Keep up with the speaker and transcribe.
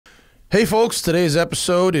Hey folks, today's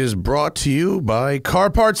episode is brought to you by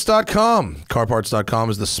CarParts.com. CarParts.com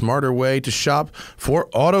is the smarter way to shop for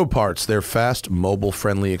auto parts. Their fast,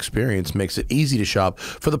 mobile-friendly experience makes it easy to shop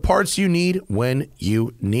for the parts you need when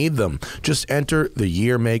you need them. Just enter the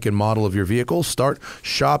year, make, and model of your vehicle, start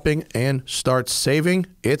shopping, and start saving.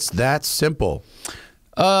 It's that simple.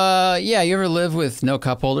 Yeah, you ever live with no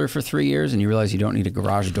cup holder for 3 years and you realize you don't need a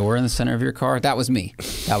garage door in the center of your car? That was me.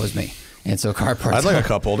 And so CarParts. I'd like a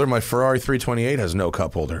cup holder. My Ferrari 328 has no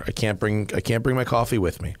cup holder. I can't bring my coffee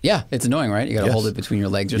with me. Yeah, it's annoying, right? You got to hold it between your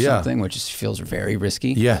legs or something, which feels very risky.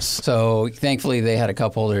 Yes. So thankfully they had a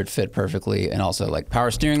cup holder. It fit perfectly, and also like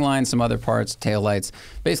power steering line, some other parts, taillights.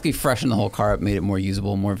 Basically freshened the whole car up, made it more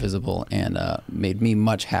usable, more visible, and made me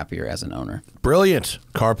much happier as an owner. Brilliant.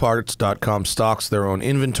 CarParts.com stocks their own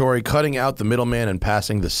inventory, cutting out the middleman and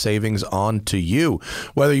passing the savings on to you.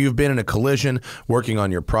 Whether you've been in a collision, working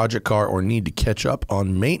on your project car, or need to catch up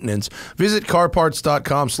on maintenance, visit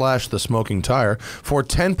CarParts.com/thesmokingtire for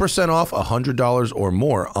 10% off $100 or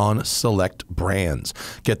more on select brands.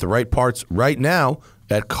 Get the right parts right now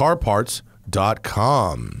at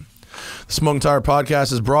CarParts.com. The Smoking Tire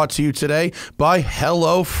Podcast is brought to you today by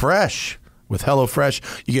HelloFresh. With HelloFresh,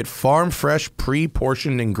 you get farm-fresh,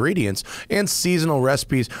 pre-portioned ingredients and seasonal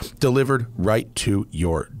recipes delivered right to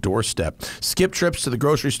your doorstep. Skip trips to the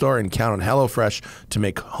grocery store and count on HelloFresh to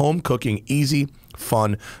make home cooking easy,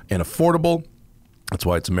 fun, and affordable. That's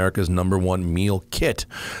why it's America's #1 meal kit.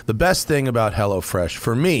 The best thing about HelloFresh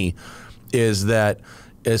for me is that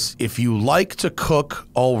if you like to cook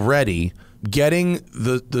already, getting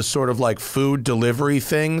the sort of like food delivery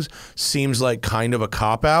things seems like kind of a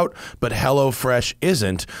cop-out, but HelloFresh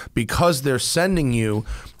isn't, because they're sending you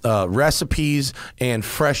recipes and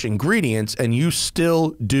fresh ingredients, and you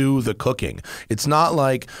still do the cooking. It's not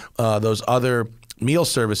like those other meal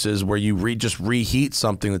services where you just reheat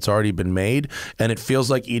something that's already been made and it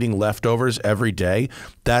feels like eating leftovers every day.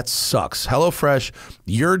 That sucks. HelloFresh,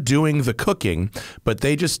 you're doing the cooking, but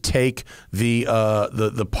they just take the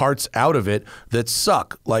parts out of it that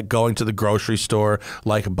suck, like going to the grocery store,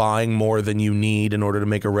 like buying more than you need in order to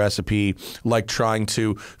make a recipe, like trying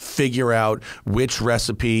to figure out which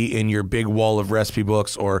recipe in your big wall of recipe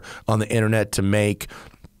books or on the internet to make.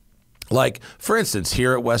 Like, for instance,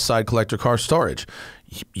 here at Westside Collector Car Storage,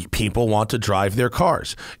 people want to drive their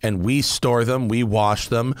cars, and we store them, we wash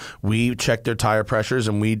them, we check their tire pressures,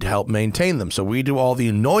 and we help maintain them. So we do all the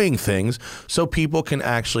annoying things so people can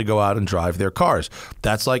actually go out and drive their cars.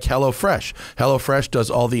 That's like HelloFresh. HelloFresh does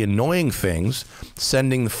all the annoying things,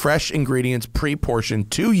 sending the fresh ingredients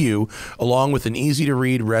pre-portioned to you, along with an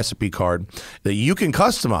easy-to-read recipe card that you can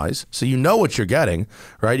customize so you know what you're getting,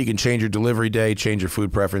 right? You can change your delivery day, change your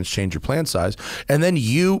food preference, change your plan size, and then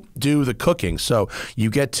you do the cooking. So you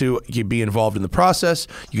get to be involved in the process,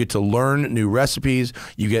 you get to learn new recipes,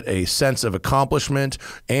 you get a sense of accomplishment,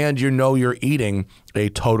 and you know you're eating a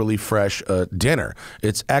totally fresh dinner.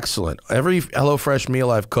 It's excellent. Every HelloFresh meal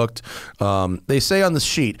I've cooked, they say on the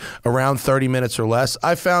sheet, around 30 minutes or less.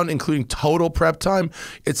 I found, including total prep time,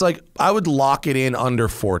 it's like I would lock it in under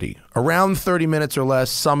 40. Around 30 minutes or less,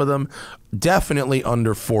 some of them definitely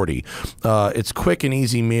under 40. It's quick and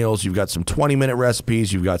easy meals. You've got some 20-minute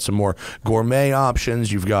recipes. You've got some more gourmet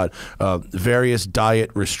options. You've got various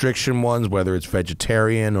diet restriction ones, whether it's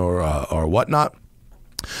vegetarian or whatnot.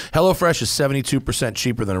 HelloFresh is 72%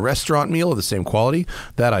 cheaper than a restaurant meal of the same quality.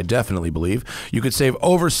 That I definitely believe. You could save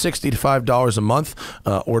over $65 a month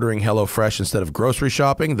ordering HelloFresh instead of grocery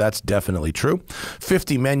shopping. That's definitely true.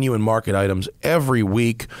 50 menu and market items every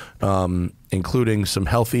week, including some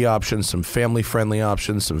healthy options, some family-friendly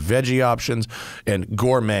options, some veggie options, and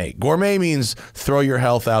gourmet. Gourmet means throw your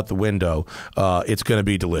health out the window. It's going to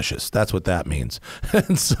be delicious. That's what that means.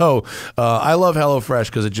 And so I love HelloFresh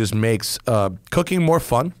because it just makes cooking more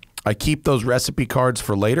fun. I keep those recipe cards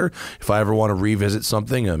for later if I ever want to revisit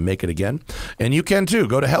something and make it again. And you can too.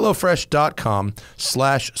 Go to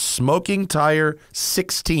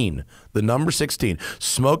HelloFresh.com/SmokingTire16. The number 16,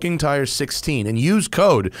 SmokingTire16, and use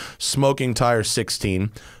code SmokingTire16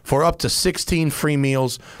 for up to 16 free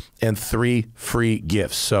meals and 3 free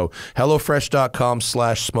gifts. So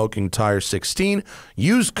HelloFresh.com/SmokingTire16.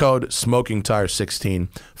 Use code SmokingTire16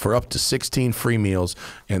 for up to 16 free meals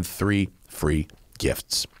and 3 free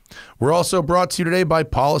gifts. We're also brought to you today by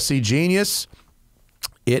Policy Genius.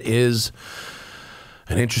 It is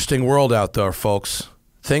an interesting world out there, folks.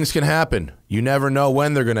 Things can happen. You never know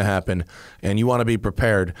when they're going to happen, and you want to be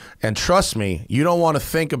prepared. And trust me, you don't want to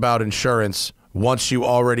think about insurance once you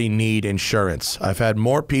already need insurance. I've had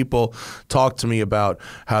more people talk to me about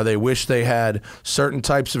how they wish they had certain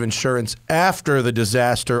types of insurance after the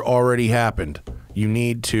disaster already happened. You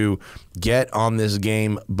need to get on this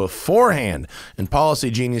game beforehand, and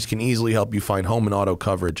Policy Genius can easily help you find home and auto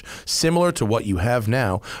coverage similar to what you have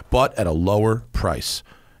now, but at a lower price.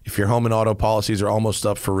 If your home and auto policies are almost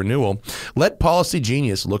up for renewal, let Policy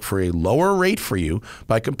Genius look for a lower rate for you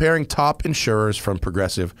by comparing top insurers from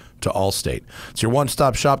Progressive to Allstate. It's your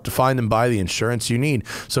one-stop shop to find and buy the insurance you need.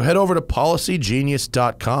 So head over to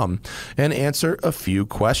policygenius.com and answer a few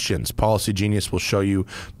questions. Policy Genius will show you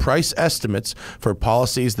price estimates for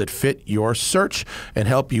policies that fit your search and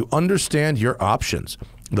help you understand your options.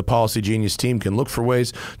 The Policy Genius team can look for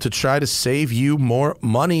ways to try to save you more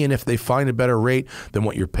money, and if they find a better rate than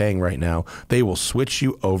what you're paying right now, they will switch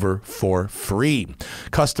you over for free.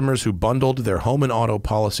 Customers who bundled their home and auto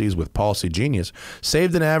policies with Policy Genius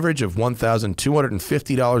saved an average of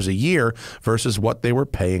 $1,250 a year versus what they were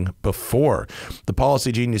paying before. The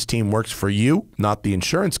Policy Genius team works for you, not the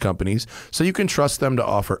insurance companies, so you can trust them to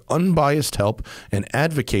offer unbiased help and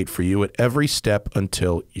advocate for you at every step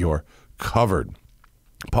until you're covered.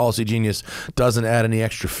 Policy Genius doesn't add any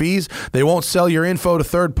extra fees. They won't sell your info to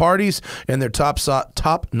third parties, and their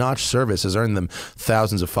top-notch service has earned them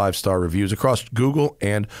thousands of five-star reviews across Google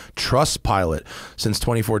and Trustpilot. Since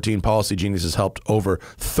 2014, Policy Genius has helped over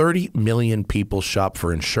 30 million people shop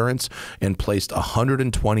for insurance and placed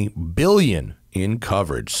 $120 billion in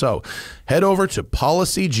coverage. So head over to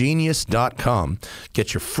policygenius.com,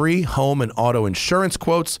 get your free home and auto insurance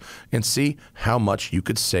quotes, and see how much you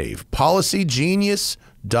could save.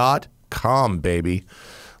 Policygenius.com, baby.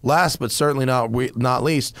 Last but certainly not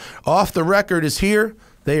least, Off the Record is here.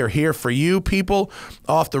 They are here for you, people.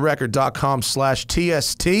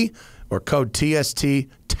 offtherecord.com/TST or code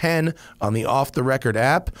TST10 on the Off the Record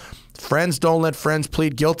app. Friends don't let friends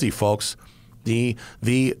plead guilty, folks. The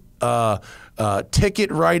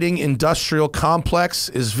ticket writing industrial complex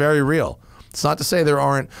is very real. It's not to say there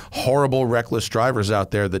aren't horrible, reckless drivers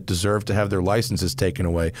out there that deserve to have their licenses taken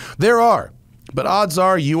away. There are. But odds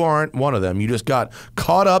are you aren't one of them. You just got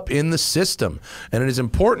caught up in the system. And it is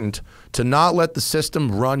important to not let the system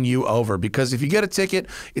run you over, because if you get a ticket,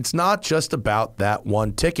 it's not just about that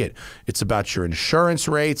one ticket. It's about your insurance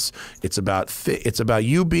rates. It's about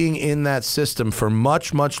you being in that system for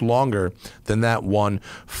much, much longer than that one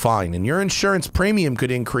fine. And your insurance premium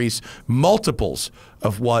could increase multiples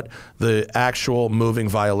of what the actual moving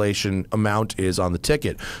violation amount is on the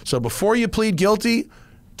ticket. So before you plead guilty,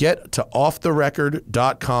 get to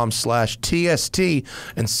offtherecord.com/TST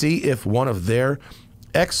and see if one of their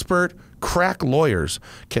expert crack lawyers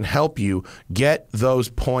can help you get those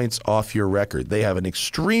points off your record. They have an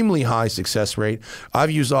extremely high success rate. I've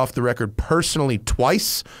used Off the Record personally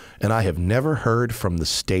twice, and I have never heard from the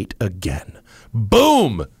state again.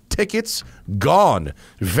 Boom! Tickets gone,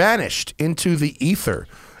 vanished into the ether.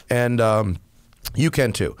 And you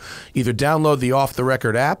can too. Either download the Off the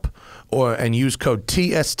Record app and use code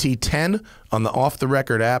TST10 on the Off the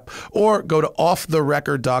Record app, or go to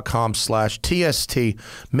offtherecord.com/TST.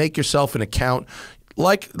 Make yourself an account.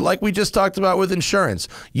 Like we just talked about with insurance.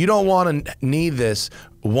 You don't want to need this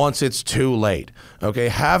once it's too late. Okay,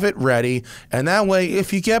 have it ready, and that way,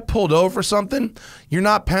 if you get pulled over for something, you're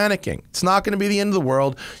not panicking. It's not going to be the end of the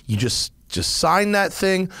world. You just sign that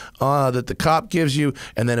thing that the cop gives you,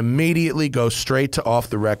 and then immediately go straight to Off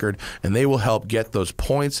the Record, and they will help get those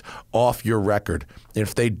points off your record. And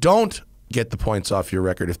if they don't get the points off your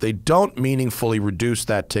record, if they don't meaningfully reduce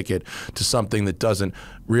that ticket to something that doesn't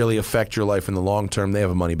really affect your life in the long term, they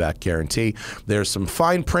have a money-back guarantee. There's some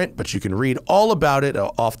fine print, but you can read all about it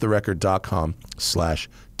at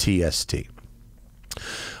offtherecord.com/TST.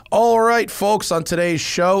 All right, folks, on today's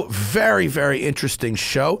show, very, very interesting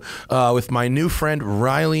show with my new friend,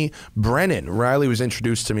 Reilly Brennan. Reilly was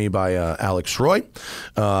introduced to me by Alex Roy.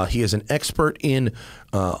 He is an expert in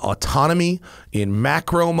autonomy, in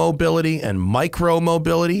macro mobility and micro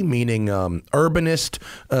mobility, meaning urbanist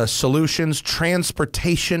solutions,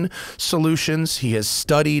 transportation solutions. He has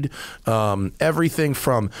studied everything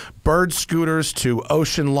from bird scooters to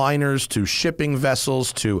ocean liners to shipping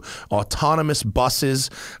vessels to autonomous buses.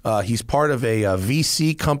 He's part of a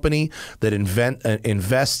VC company that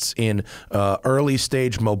invests in early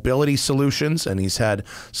stage mobility solutions, and he's had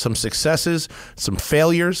some successes, some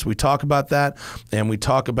failures. We talk about that, and we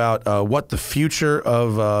talk about what the future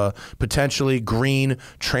of potentially green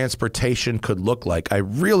transportation could look like. I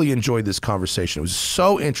really enjoyed this conversation. It was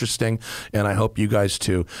so interesting, and I hope you guys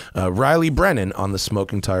too. Reilly Brennan on the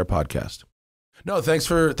Smoking Tire Podcast. No, thanks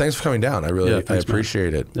for coming down. I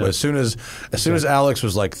appreciate it. Yeah. As soon as Alex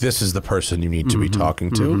was like, "This is the person you need to be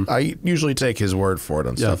talking to," I usually take his word for it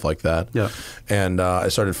on stuff like that. Yeah. And I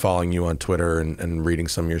started following you on Twitter and reading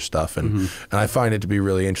some of your stuff, and I find it to be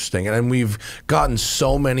really interesting. And we've gotten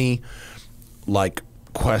so many like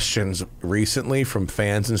questions recently from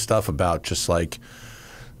fans and stuff about just like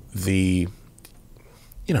the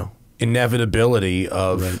inevitability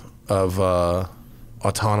of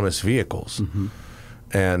autonomous vehicles,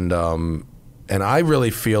 and I really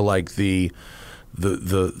feel like the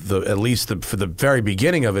at least for the very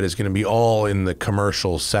beginning of it is going to be all in the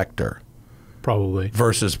commercial sector, probably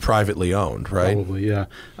versus privately owned, right? Probably, yeah.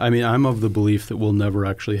 I mean, I'm of the belief that we'll never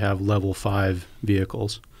actually have level 5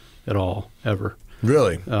 vehicles at all, ever.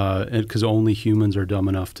 Really? Because only humans are dumb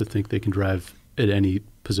enough to think they can drive at any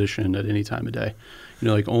position at any time of day.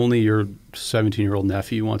 Like only your 17-year-old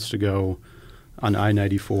nephew wants to go on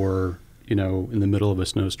I-94, in the middle of a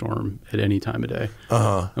snowstorm at any time of day.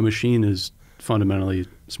 A machine is fundamentally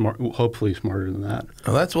smart, hopefully smarter than that.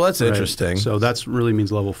 Oh, that's interesting. So that really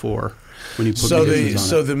means level 4 when you put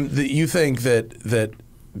you think that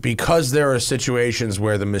because there are situations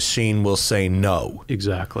where the machine will say no.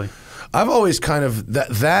 Exactly. I've always kind of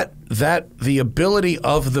that the ability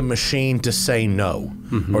of the machine to say no,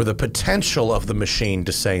 or the potential of the machine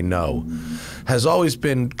to say no, has always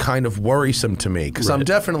been kind of worrisome to me, because I'm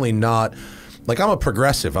definitely not, like, I'm a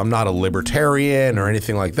progressive. I'm not a libertarian or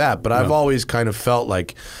anything like that, but I've always kind of felt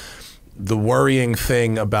like the worrying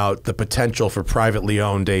thing about the potential for privately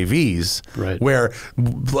owned AVs, where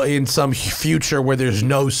in some future where there's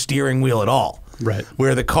no steering wheel at all. Right.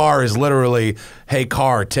 Where the car is literally, hey,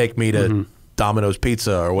 car, take me to Domino's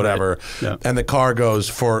Pizza or whatever. Right. Yeah. And the car goes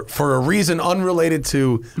for a reason unrelated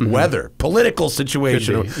to weather, political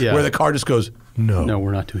situation, where the car just goes, no. No,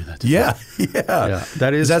 we're not doing that. Yeah.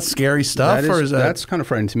 Is that scary stuff? That's kind of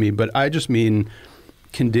frightening to me, but I just mean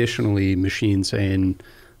conditionally machine saying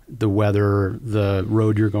the weather, the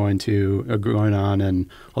road you're going on, and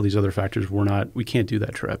all these other factors, we can't do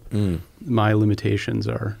that trip. My limitations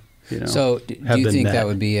are... So do you think that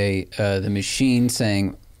would be the machine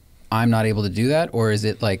saying, I'm not able to do that? Or is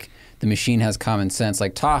it like the machine has common sense?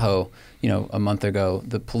 Like Tahoe, a month ago,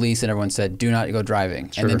 the police and everyone said, do not go driving.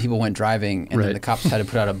 And then people went driving, and then the cops had to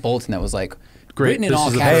put out a bulletin that was like, written in all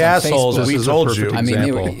caps. Hey, assholes, we told you. I mean,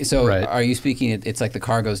 are you speaking, it's like the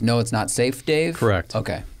car goes, no, it's not safe, Dave? Correct.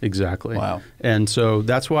 Okay. Exactly. Wow. And so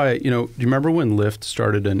that's why, do you remember when Lyft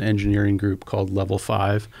started an engineering group called Level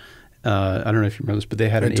 5? I don't know if you remember this, but they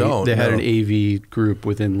had an AV group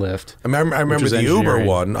within Lyft. I remember the Uber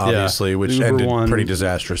one, obviously, which ended pretty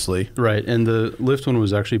disastrously. Right, and the Lyft one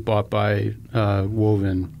was actually bought by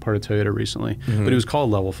Woven, part of Toyota recently. But it was called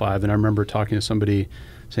Level 5, and I remember talking to somebody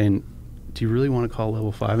saying, do you really want to call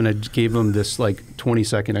Level 5? And I just gave them this like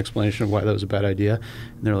 20-second explanation of why that was a bad idea.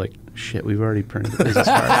 And they're like, shit, we've already printed the business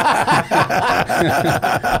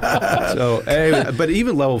card. But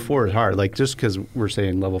even Level 4 is hard. Like, just because we're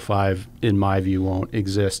saying Level 5, in my view, won't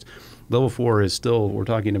exist, Level 4 is still, we're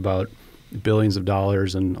talking about billions of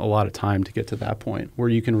dollars and a lot of time to get to that point where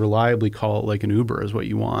you can reliably call it like an Uber is what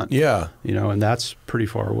you want. Yeah. And that's pretty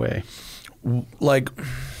far away. Like...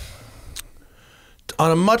 on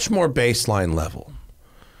a much more baseline level,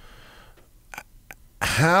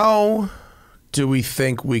 how do we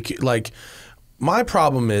think we could, like, my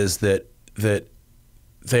problem is that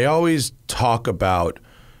they always talk about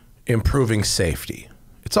improving safety.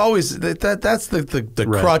 It's always that's the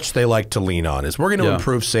crutch they like to lean on, is we're going to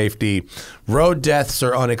improve safety. Road deaths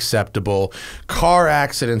are unacceptable. Car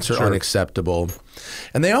accidents are unacceptable.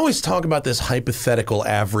 And they always talk about this hypothetical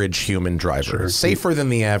average human driver, safer than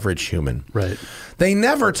the average human. Right. They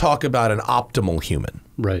never talk about an optimal human.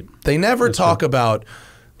 Right. They never talk about,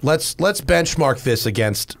 let's benchmark this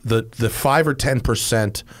against the 5 or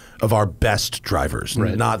 10% of our best drivers,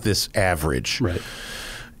 not this average. Right.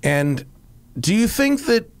 And do you think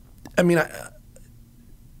that,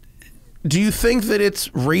 do you think that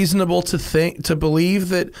it's reasonable to believe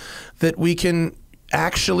that we can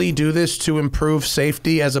actually do this to improve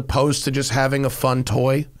safety as opposed to just having a fun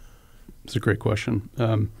toy? It's a great question.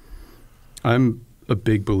 I'm a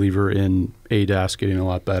big believer in ADAS getting a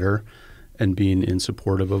lot better and being in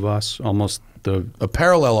supportive of us. Almost a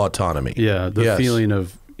parallel autonomy. Yeah, the feeling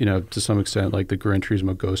of, to some extent, like the Gran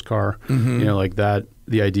Turismo ghost car. Like that.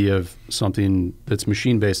 The idea of something that's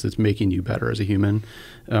machine-based that's making you better as a human,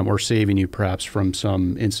 or saving you perhaps from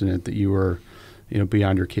some incident that you were,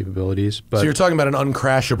 beyond your capabilities. But so you're talking about an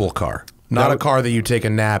uncrashable car, not a car that you take a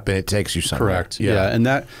nap and it takes you somewhere. Correct. Yeah, and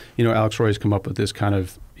that, Alex Roy's come up with this kind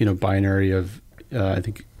of, binary of I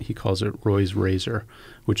think he calls it Roy's Razor,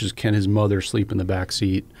 which is can his mother sleep in the back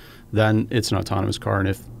seat? Then it's an autonomous car. And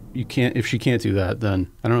if she can't do that,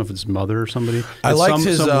 then I don't know if it's mother or somebody. I liked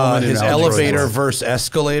his elevator versus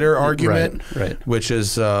escalator argument, right. Which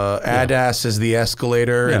is ADAS is the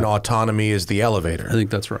escalator and autonomy is the elevator. I think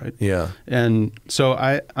that's right. Yeah. And so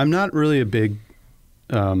I'm not really a big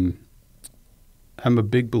I'm a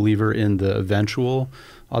big believer in the eventual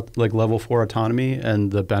like level 4 autonomy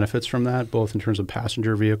and the benefits from that, both in terms of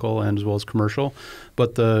passenger vehicle and as well as commercial.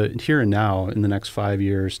 But the here and now, in the next 5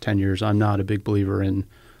 years, 10 years, I'm not a big believer in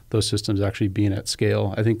those systems actually being at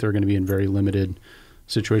scale. I think they're going to be in very limited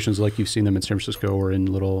situations like you've seen them in San Francisco or in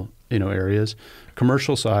little areas.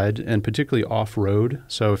 Commercial side, and particularly off-road.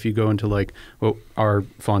 So if you go into like what our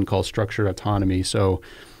fund calls structured autonomy, so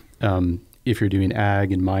if you're doing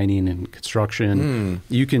ag and mining and construction,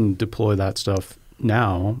 you can deploy that stuff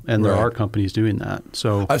now, and there are companies doing that.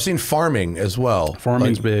 So I've seen farming as well.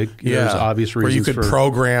 Farming's big. There's obvious reasons where you could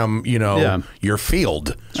program, your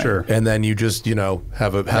field. Sure. And then you just,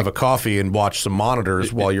 have a coffee and watch some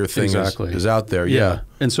monitors while your thing is out there. Yeah.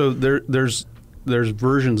 And so there's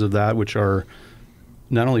versions of that which are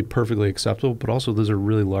not only perfectly acceptable, but also those are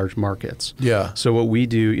really large markets. Yeah. So what we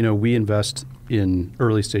do, we invest in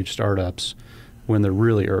early stage startups when they're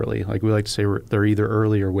really early. Like we like to say they're either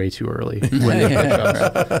early or way too early when they pitch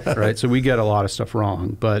us, right? So we get a lot of stuff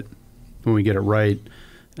wrong, but when we get it right,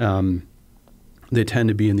 they tend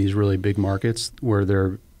to be in these really big markets where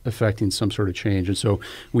they're affecting some sort of change. And so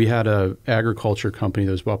we had a agriculture company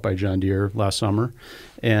that was bought by John Deere last summer,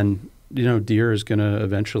 and Deere is going to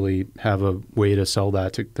eventually have a way to sell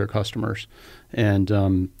that to their customers.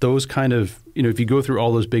 And those kind of, if you go through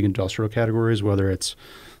all those big industrial categories, whether it's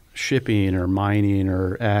shipping or mining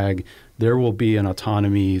or ag, there will be an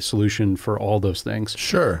autonomy solution for all those things.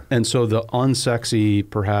 Sure. And so the unsexy,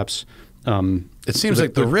 perhaps... it seems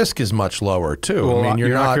like the risk is much lower, too. Well, I mean, you're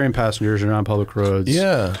not carrying passengers, you're not on public roads.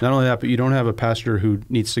 Yeah. Not only that, but you don't have a passenger who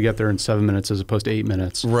needs to get there in 7 minutes as opposed to 8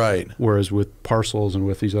 minutes. Right. Whereas with parcels and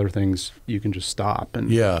with these other things, you can just stop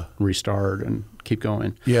and restart and keep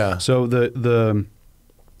going. Yeah. So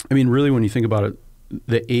really when you think about it,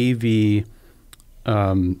 the AV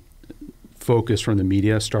focus from the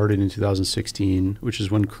media started in 2016, which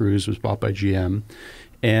is when Cruise was bought by GM.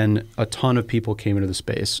 And a ton of people came into the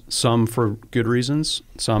space, some for good reasons,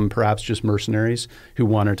 some perhaps just mercenaries who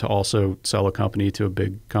wanted to also sell a company to a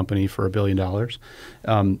big company for $1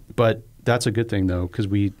 billion. But that's a good thing, though, because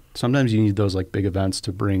sometimes you need those like big events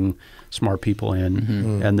to bring smart people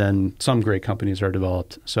in, and then some great companies are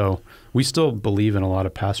developed. So we still believe in a lot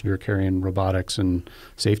of passenger carrying robotics and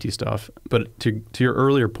safety stuff. But to your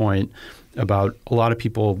earlier point about a lot of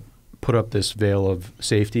people put up this veil of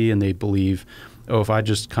safety and they believe, if I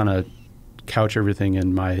just kind of couch everything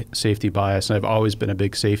in my safety bias, and I've always been a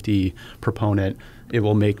big safety proponent, it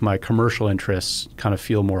will make my commercial interests kind of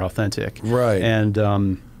feel more authentic. Right. And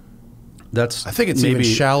I think it's even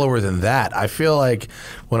shallower than that. I feel like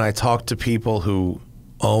when I talk to people who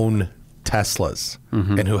own Teslas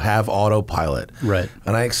and who have autopilot, right,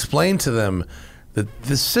 and I explain to them that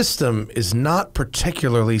the system is not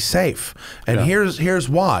particularly safe, and here's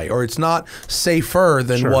why, or it's not safer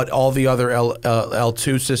than what all the other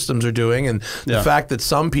L2 systems are doing, and the fact that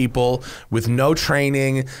some people with no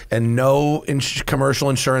training and no commercial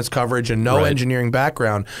insurance coverage and no engineering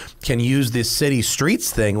background can use this city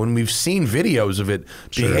streets thing when we've seen videos of it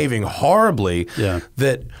behaving horribly,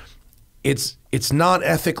 that it's not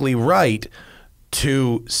ethically right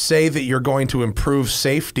to say that you're going to improve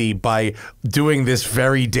safety by doing this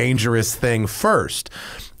very dangerous thing first.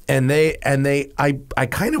 And I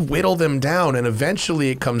kind of whittle them down, and eventually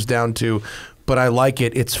it comes down to, but I like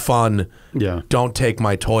it, it's fun, don't take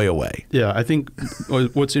my toy away. Yeah, I think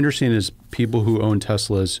what's interesting is people who own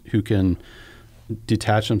Teslas who can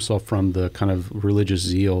detach themselves from the kind of religious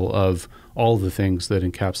zeal of all the things that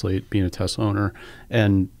encapsulate being a Tesla owner.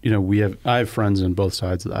 And, I have friends on both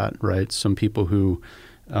sides of that, right? Some people who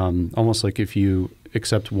almost like if you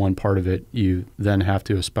accept one part of it, you then have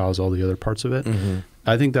to espouse all the other parts of it.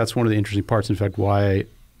 I think that's one of the interesting parts. In fact, why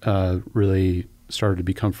I really started to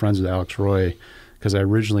become friends with Alex Roy, because I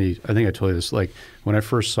think I told you this, like when I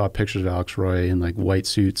first saw pictures of Alex Roy in like white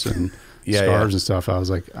suits and scarves and stuff, I was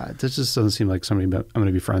like, this just doesn't seem like somebody I'm going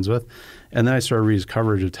to be friends with. And then I started reading his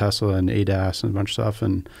coverage of Tesla and ADAS and a bunch of stuff.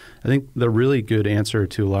 And I think the really good answer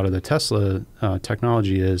to a lot of the Tesla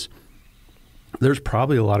technology is there's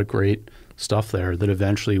probably a lot of great stuff there that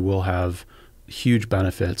eventually will have huge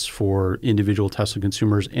benefits for individual Tesla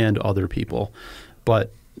consumers and other people.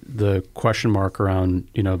 But the question mark around,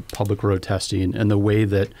 public road testing and the way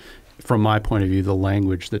that from my point of view, the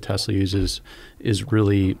language that Tesla uses is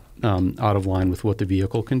really out of line with what the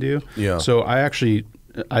vehicle can do. Yeah. So I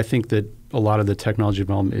think that a lot of the technology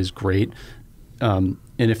development is great.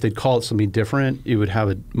 And if they'd call it something different, it would have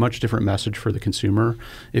a much different message for the consumer.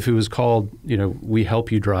 If it was called, we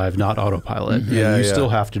help you drive, not autopilot, you still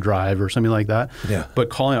have to drive or something like that. Yeah. But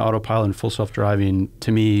calling it autopilot and full self-driving,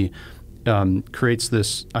 to me, creates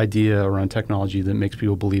this idea around technology that makes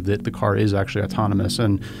people believe that the car is actually autonomous.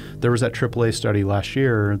 And there was that AAA study last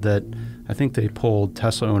year that I think they polled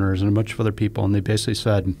Tesla owners and a bunch of other people, and they basically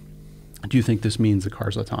said, do you think this means the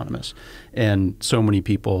car's autonomous? And so many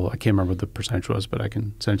people, I can't remember what the percentage was, but I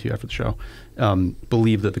can send it to you after the show,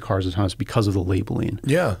 believe that the car's autonomous because of the labeling.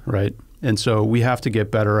 Yeah. Right? And so we have to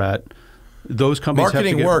get better at those companies.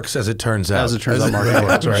 Marketing works, as it turns out. As it turns out, marketing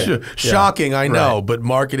works, right? Shocking, I know, but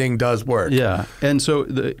marketing does work. Yeah. And so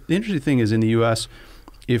the interesting thing is in the U.S.,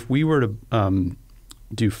 if we were to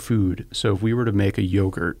do food, so if we were to make a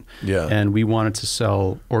yogurt and we wanted to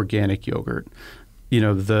sell organic yogurt, the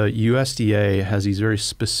USDA has these very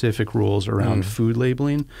specific rules around food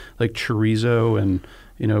labeling, like chorizo and,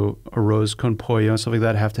 arroz con pollo and stuff like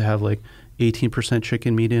that have to have like 18%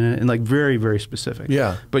 chicken meat in it, and like very, very specific.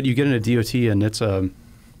 Yeah. But you get in a DOT and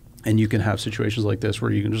and you can have situations like this where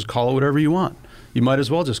you can just call it whatever you want. You might as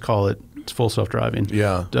well just call it full self-driving.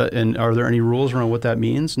 Yeah. And are there any rules around what that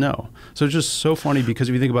means? No. So it's just so funny because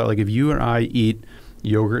if you think about it, like if you and I eat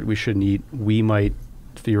yogurt we shouldn't eat, we might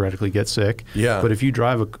theoretically get sick. Yeah. But if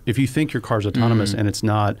you think your car's autonomous and it's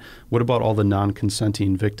not, what about all the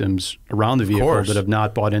non-consenting victims around the vehicle that have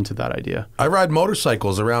not bought into that idea? I ride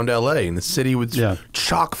motorcycles around LA, and the city was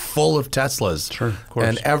chock full of Teslas. Sure, of course.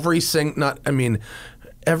 And every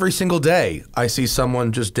single day I see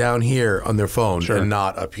someone just down here on their phone and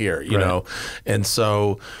not up here, you know? And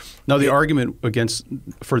so now the argument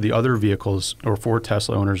for the other vehicles or for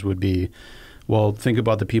Tesla owners would be, well, think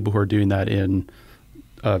about the people who are doing that in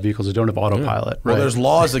vehicles that don't have autopilot. Well, there's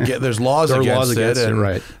laws against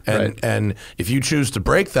it, and if you choose to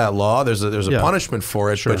break that law, there's a punishment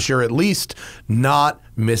for it. But you're at least not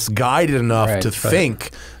misguided enough to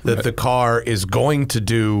think that the car is going to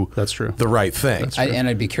do the right thing. And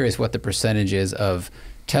I'd be curious what the percentage is of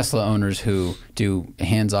Tesla owners who do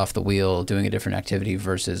hands off the wheel, doing a different activity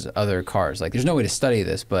versus other cars. Like, there's no way to study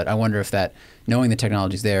this, but I wonder if that, knowing the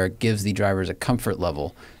technology's there, gives the drivers a comfort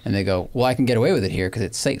level, and they go, well, I can get away with it here because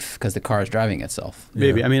it's safe, because the car is driving itself.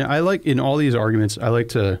 Maybe. I mean, I like, in all these arguments, I like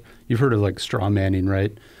to, you've heard of like straw manning,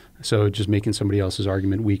 right? So just making somebody else's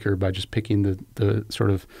argument weaker by just picking the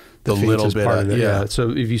sort of the little bit part of it. Yeah.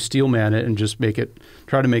 So if you steel man it and just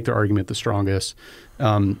try to make their argument the strongest,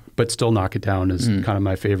 but still knock it down is kind of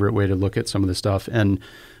my favorite way to look at some of this stuff. And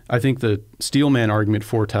I think the steel man argument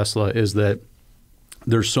for Tesla is that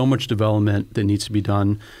there's so much development that needs to be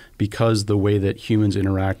done because the way that humans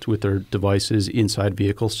interact with their devices inside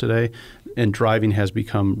vehicles today, and driving has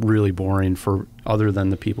become really boring for other than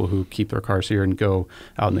the people who keep their cars here and go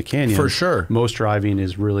out in the canyon. For sure. Most driving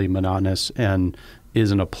is really monotonous and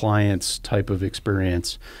is an appliance type of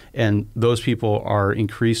experience. And those people are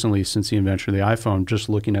increasingly, since the invention of the iPhone, just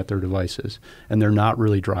looking at their devices, and they're not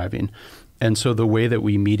really driving. And so the way that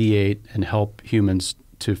we mediate and help humans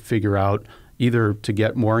to figure out either to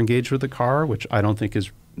get more engaged with the car, which I don't think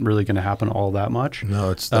is really going to happen all that much.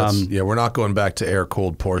 No, we're not going back to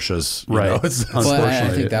air-cooled Porsches. Right. Well, I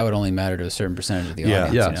think that would only matter to a certain percentage of the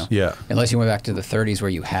audience. Yeah. Unless you went back to the 30s where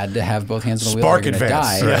you had to have both hands on the wheel, Spark you're going to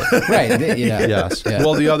die. Right. Yes. Yeah.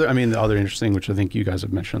 Well, the other interesting, which I think you guys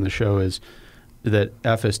have mentioned on the show, is that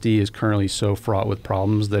FSD is currently so fraught with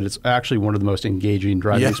problems that it's actually one of the most engaging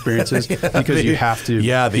driving experiences because you have to be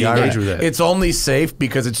engaged with it. It's only safe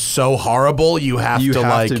because it's so horrible. You have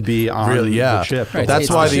to be on the chip. Right. That's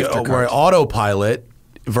why where autopilot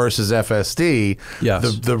versus FSD,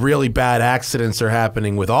 the really bad accidents are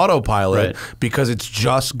happening with autopilot because it's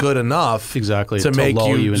just good enough to make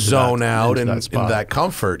you zone out in that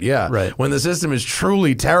comfort. Yeah. Right. When the system is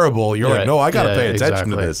truly terrible, you're like, no, I got to pay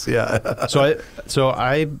attention to this. Yeah. So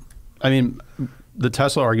I mean, the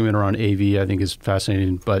Tesla argument around AV I think is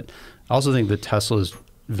fascinating, but I also think that Tesla's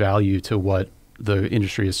value to what the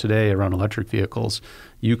industry is today around electric vehicles,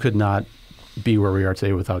 you could not be where we are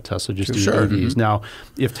today without Tesla just doing EVs. Now,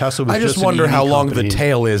 if Tesla was just wonder how long the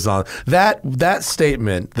tail is on that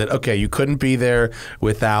statement that, okay, you couldn't be there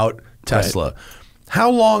without Tesla. Right. How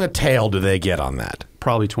long a tail do they get on that?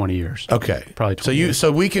 Probably 20 years. Okay. Probably 20 years.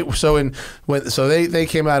 So they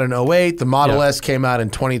came out in 2008, the Model S came out in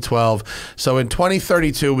 2012. So in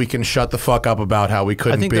 2032 we can shut the fuck up about how we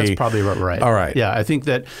couldn't be. I think that's probably right. All right. Yeah, I think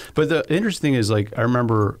that, but the interesting thing is, like, I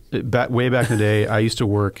remember way back in the day I used to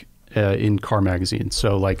work in car magazines.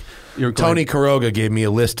 So like Tony Quiroga gave me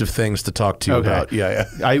a list of things to talk to you about. Yeah.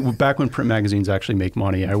 Back when print magazines actually make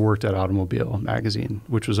money, I worked at Automobile Magazine,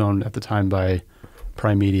 which was owned at the time by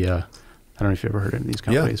Prime Media. I don't know if you've ever heard of any of these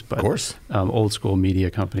companies, but of course. Old school media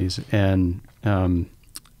companies. And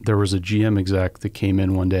there was a GM exec that came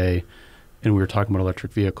in one day, and we were talking about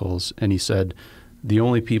electric vehicles, and he said, the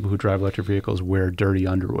only people who drive electric vehicles wear dirty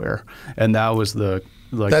underwear. And that was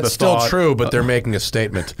that's still true, but they're making a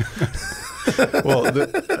statement. Well,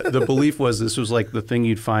 the belief was this was like the thing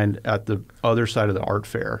you'd find at the other side of the art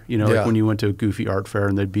fair. Like when you went to a goofy art fair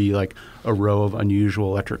and there'd be like a row of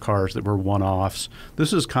unusual electric cars that were one-offs.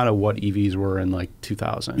 This is kind of what EVs were in like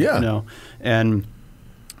 2000. Yeah. And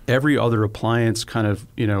every other appliance kind of,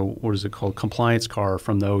 what is it called, compliance car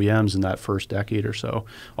from the OEMs in that first decade or so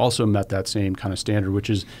also met that same kind of standard, which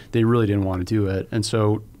is they really didn't want to do it. And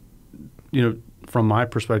so, from my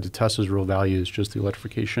perspective, Tesla's real value is just the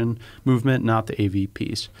electrification movement, not the AV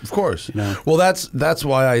piece. Of course. Well, that's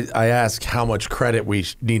why I ask how much credit we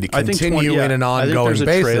need to continue in an ongoing basis.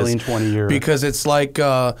 A trailing 20-year. Because it's like,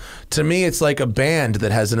 to me, it's like a band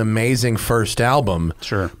that has an amazing first album,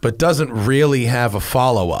 but doesn't really have a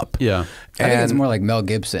follow-up. Yeah. I think it's more like Mel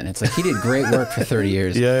Gibson. It's like he did great work for 30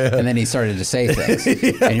 years, and then he started to say things,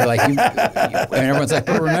 and you're like, and everyone's like,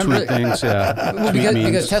 but remember, tweet things, well,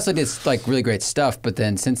 because Tesla did like really great stuff, but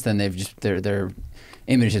then since then they've just their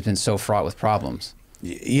image has been so fraught with problems.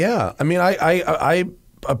 Yeah, I mean,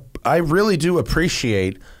 I really do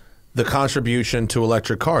appreciate the contribution to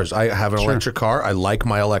electric cars. I have an electric car. I like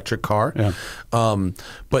my electric car,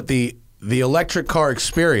 but the electric car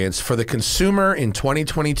experience for the consumer in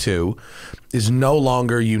 2022 is no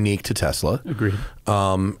longer unique to Tesla. Agreed.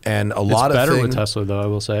 And a lot of things. It's better with Tesla, though, I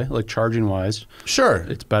will say. Like charging wise. Sure.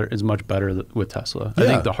 It's better. It's much better with Tesla. I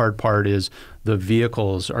think the hard part is the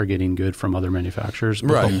vehicles are getting good from other manufacturers,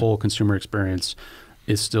 but the whole consumer experience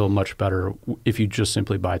is still much better if you just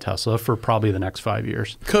simply buy Tesla for probably the next 5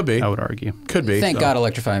 years. Could be. I would argue. Could be. Thank God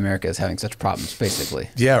Electrify America is having such problems, basically.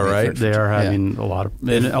 Yeah, right. They are having a lot of,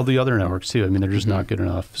 and all the other networks too. I mean, they're just not good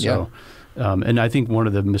enough. So, and I think one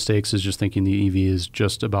of the mistakes is just thinking the EV is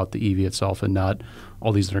just about the EV itself and not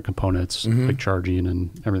all these other components like charging and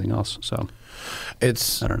everything else. So I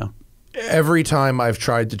don't know. Every time I've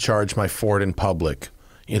tried to charge my Ford in public,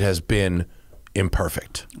 it has been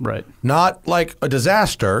imperfect. Right. Not like a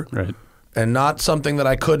disaster. Right. And not something that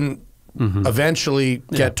I couldn't eventually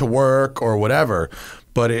get to work or whatever,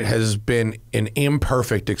 but it has been an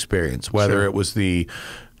imperfect experience, whether it was the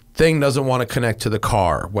thing doesn't want to connect to the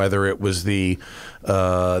car, whether it was the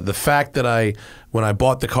fact that when I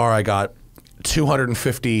bought the car, I got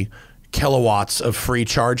 250 kilowatts of free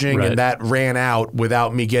charging, and that ran out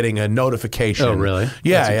without me getting a notification. Oh, really?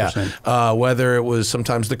 Yeah. Whether it was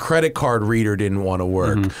sometimes the credit card reader didn't want to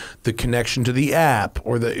work, the connection to the app,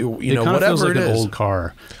 or the whatever feels like it is. An old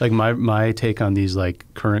car. Like my take on these like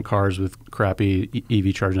current cars with crappy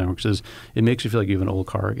EV charge networks is it makes you feel like you have an old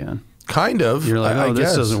car again. Kind of. You're like, I this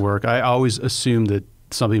guess. doesn't work. I always assume that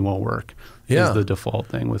something won't work. Is the default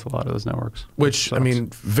thing with a lot of those networks. Which, I mean,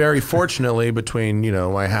 very fortunately, between,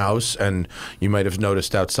 my house and you might have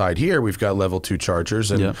noticed outside here, we've got level 2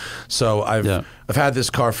 chargers. And so I've had this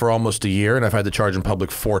car for almost a year, and I've had to charge in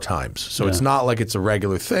public 4 times. So it's not like it's a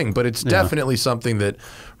regular thing, but it's definitely something that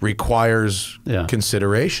requires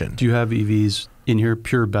consideration. Do you have EVs in here,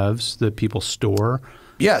 pure BEVs, that people store?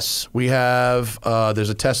 Yes. We have, there's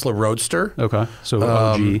a Tesla Roadster. Okay. So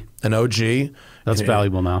OG. An OG. That's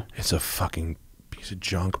valuable now. It's a fucking piece of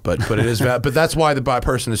junk, but it is. But that's why the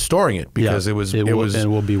person is storing it, because it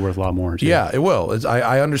will be worth a lot more. Too. Yeah, it will.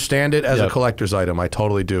 I understand it as a collector's item. I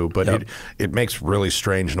totally do. But it makes really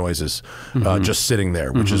strange noises just sitting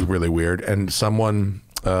there, which is really weird. And someone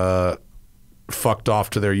fucked off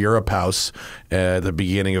to their Europe house at the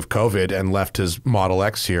beginning of COVID and left his Model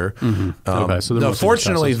X here. Okay, so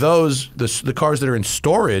fortunately, the cars that are in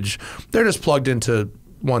storage, they're just plugged into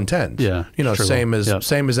 110s. Yeah,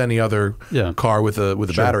 same as any other car with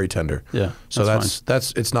a battery tender. Yeah, so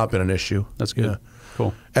that's it's not been an issue. That's good.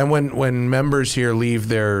 Cool. And when members here leave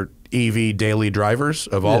their EV daily drivers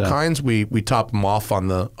of all kinds, we top them off on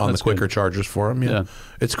the quicker chargers for them. Yeah,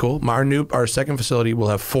 it's cool. Our second facility will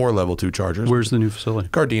have 4 level 2 chargers. Where's the new facility?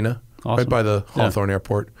 Gardena. Awesome. Right by the Hawthorne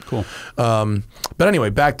Airport. Cool. But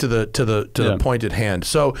anyway, back to the point at hand.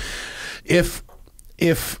 So, if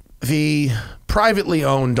the privately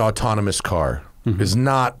owned autonomous car is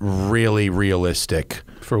not really realistic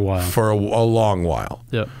for a while, for a long while,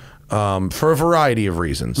 for a variety of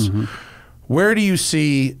reasons, where do you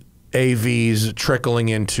see AVs trickling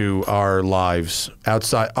into our lives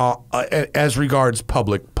outside as regards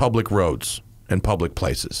public roads and public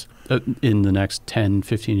places? in the next 10,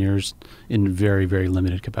 15 years in very, very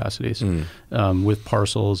limited capacities. With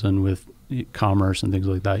parcels and with commerce and things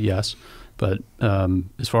like that, yes. But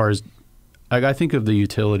as far as, I think of the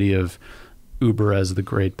utility of Uber as the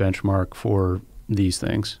great benchmark for these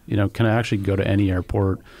things. Can I actually go to any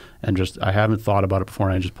airport and I haven't thought about it before,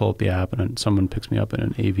 and I just pull up the app and someone picks me up in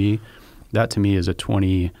an AV? That to me is a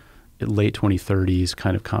late 2030s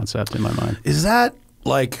kind of concept in my mind. Is that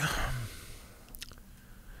like...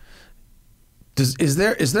 Is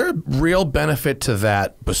there a real benefit to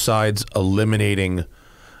that besides eliminating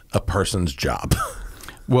a person's job?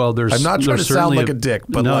 Well, I'm not trying to sound like a dick,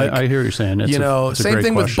 but no, I hear what you're saying. Same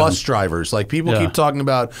thing with bus drivers. Like people keep talking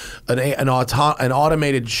about an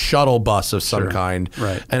automated shuttle bus of some kind,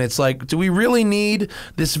 right? And it's like, do we really need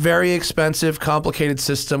this very expensive, complicated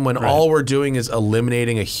system when all we're doing is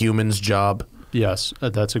eliminating a human's job? Yes,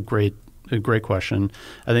 that's a great question.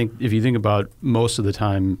 I think if you think about most of the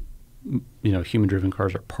time, human-driven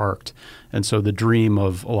cars are parked. And so the dream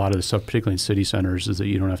of a lot of the stuff, particularly in city centers, is that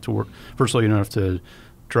you don't have to work. First of all, you don't have to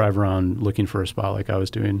drive around looking for a spot like I was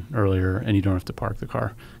doing earlier, and you don't have to park the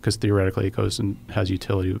car because theoretically it goes and has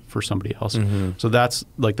utility for somebody else. So that's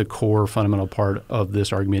like the core fundamental part of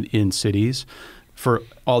this argument in cities. For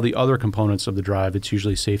all the other components of the drive, it's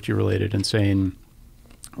usually safety related and saying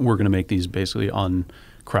we're going to make these basically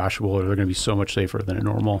uncrashable, or they're going to be so much safer than a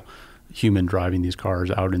normal human driving these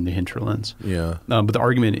cars out in the hinterlands. Yeah. But the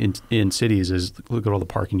argument in cities is, look at all the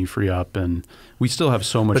parking you free up, and we still have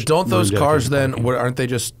so much. But don't those cars then? Aren't they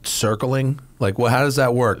just circling? Like, well, how does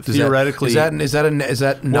that work? Theoretically, is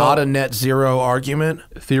that not a net zero argument?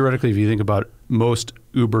 Theoretically, if you think about most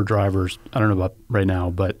Uber drivers, I don't know about right now,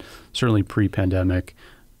 but certainly pre-pandemic,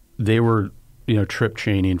 they were trip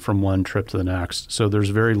chaining from one trip to the next. So there's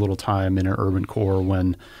very little time in an urban core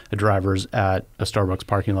when a driver's at a Starbucks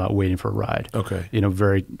parking lot waiting for a ride. Okay.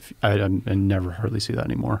 I never hardly see that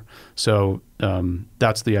anymore. So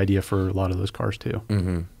that's the idea for a lot of those cars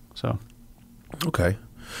too. So. Okay.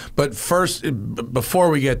 But first, before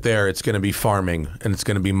we get there, it's going to be farming, and it's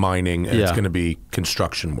going to be mining, and it's going to be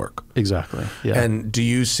construction work. Exactly. Yeah. And do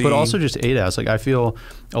you see... But also just ADAS. Like, I feel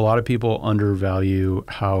a lot of people undervalue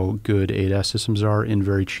how good ADAS systems are in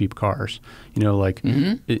very cheap cars.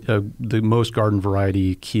 The most garden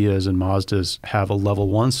variety Kias and Mazdas have a level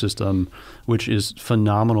 1 system, which is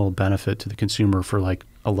phenomenal benefit to the consumer for like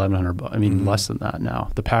 $1,100. I mean, less than that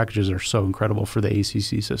now. The packages are so incredible for the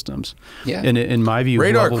ACC systems. Yeah. And in my view,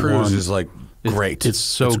 Radar level Cruise 1 is like great. It's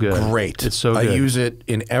so good. Great. It's so good. I use it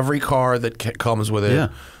in every car that comes with it. Yeah.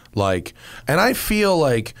 And I feel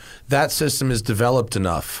like that system is developed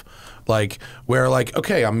enough, where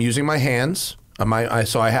okay, I'm using my hands.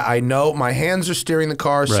 I know my hands are steering the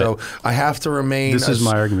car, so I have to remain. This is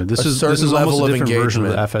my argument. This is almost a different version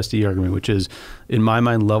of the FSD argument, which is, in my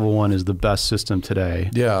mind, level 1 is the best system today.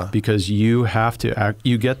 Yeah, because you have to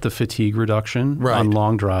you get the fatigue reduction on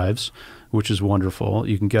long drives, which is wonderful.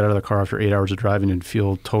 You can get out of the car after 8 hours of driving and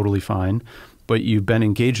feel totally fine. But you've been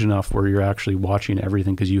engaged enough where you're actually watching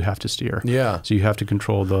everything because you have to steer. Yeah. So you have to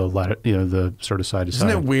control the sort of side to side. Isn't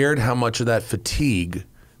it weird how much of that fatigue,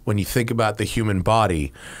 when you think about the human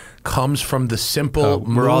body, comes from the simple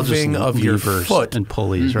moving of your foot and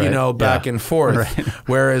pulleys, right? Back and forth. Right.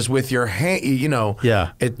 Whereas with your hand, you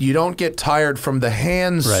don't get tired from the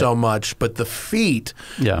hands so much, but the feet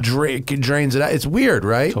drains it out. It's weird,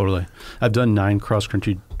 right? Totally. I've done 9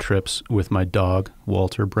 cross-country trips with my dog,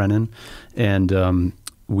 Reilly Brennan, and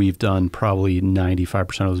we've done probably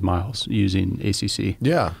 95% of those miles using ACC.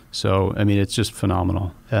 Yeah. So, I mean, it's just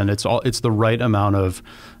phenomenal. And it's the right amount of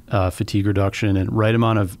fatigue reduction and right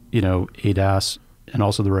amount of, ADAS, and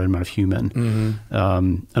also the right amount of human.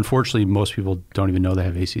 Unfortunately, most people don't even know they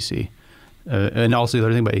have ACC. And also the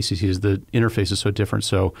other thing about ACC is the interface is so different.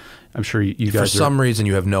 So I'm sure you guys For some reason,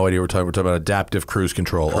 you have no idea we're talking about adaptive cruise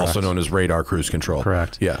control, Correct. also known as radar cruise control.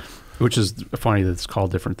 Correct. Yeah. Which is funny that it's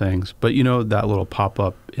called different things. But that little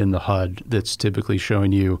pop-up in the HUD that's typically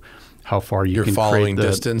showing you how far you can following create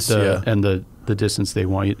distance, and the distance they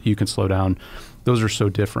want you can slow down. Those are so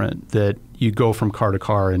different that you go from car to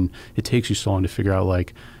car, and it takes you so long to figure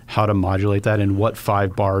out how to modulate that, and what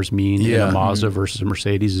 5 bars mean in a Mazda versus a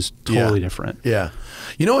Mercedes is totally different. Yeah.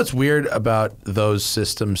 You know what's weird about those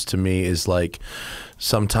systems to me is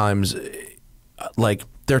sometimes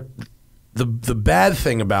they're the bad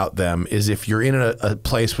thing about them is if you're in a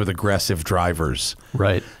place with aggressive drivers,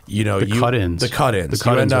 right? The cut-ins.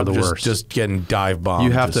 You end up just getting dive bombed.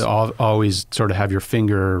 You have to always sort of have your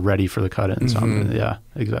finger ready for the cut-ins. Yeah,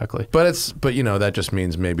 exactly. But that just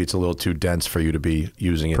means maybe it's a little too dense for you to be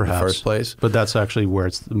using it in the first place. But that's actually where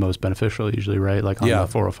it's the most beneficial usually, right? Like on the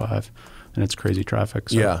 405. and it's crazy traffic.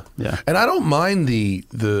 So, yeah. And I don't mind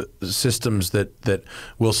the systems that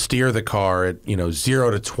will steer the car at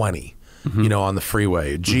 0 to 20. On the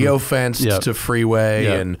freeway, geofenced to freeway,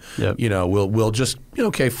 and we'll just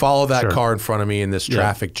follow that car in front of me in this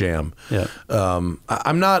traffic jam.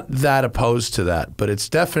 I'm not that opposed to that, but it's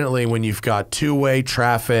definitely when you've got two-way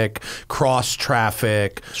traffic, cross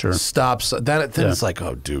traffic, stops. Then it's like,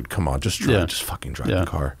 oh, dude, come on, just fucking drive the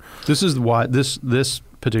car. This is why this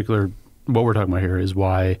particular what we're talking about here is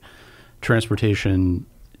why transportation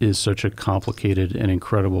is such a complicated and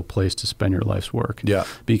incredible place to spend your life's work. Yeah.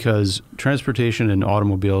 Because transportation and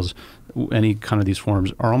automobiles, any kind of these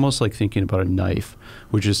forms, are almost like thinking about a knife,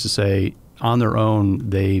 which is to say, on their own,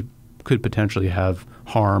 they could potentially have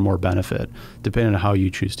harm or benefit, depending on how you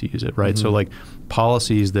choose to use it, right? So like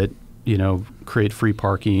policies that, create free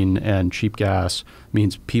parking and cheap gas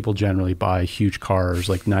means people generally buy huge cars,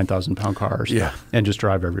 like 9,000-pound cars, and just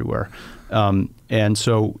drive everywhere. And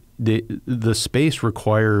so the space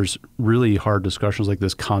requires really hard discussions like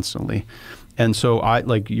this constantly. And so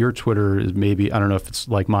your Twitter is maybe, I don't know if it's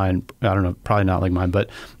like mine, I don't know, probably not like mine, but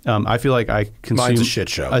I feel like I consume. Mine's a shit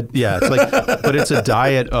show. It's like, but it's a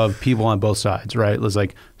diet of people on both sides, right? There's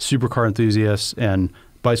like supercar enthusiasts and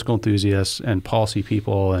bicycle enthusiasts and policy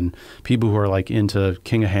people and people who are like into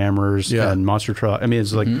King of Hammers and monster truck. I mean,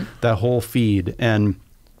 it's like that whole feed. And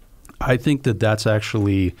I think that's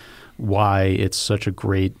actually why it's such a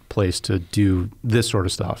great place to do this sort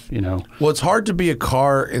of stuff, Well, it's hard to be a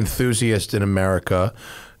car enthusiast in America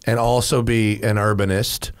and also be an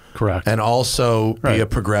urbanist. Correct. And also be a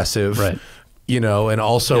progressive. Right. And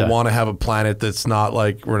also want to have a planet that's not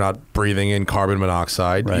like we're not breathing in carbon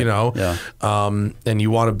monoxide, right. And you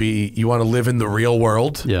want to live in the real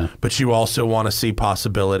world, but you also want to see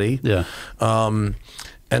possibility. Yeah.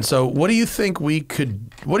 And so what do you think we could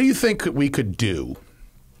do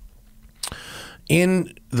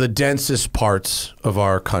in the densest parts of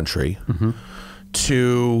our country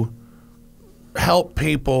to help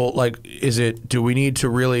people? Like, do we need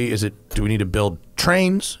to build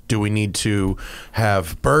trains? Do we need to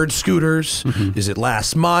have bird scooters? Is it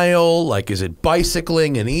last mile? Like, is it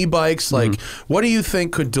bicycling and e-bikes? Like, what do you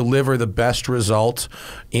think could deliver the best result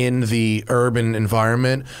in the urban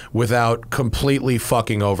environment without completely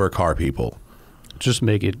fucking over car people? Just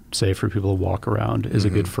make it safe for people to walk around is a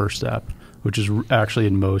good first step, which is actually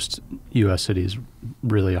in most U.S. cities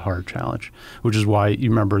really a hard challenge, which is why you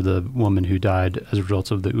remember the woman who died as a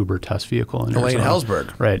result of the Uber test vehicle in Elaine Arizona.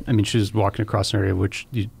 Hellsberg. Right. I mean, she was walking across an area which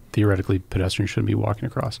theoretically pedestrians shouldn't be walking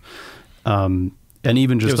across. And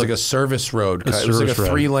even just it was like a service road. It was like a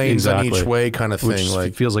 3 lanes on each way kind of thing. Which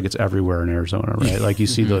like feels like it's everywhere in Arizona, right? Like you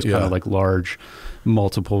see those kind of like large,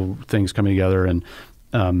 multiple things coming together. And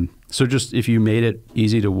so just if you made it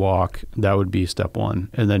easy to walk, that would be step one.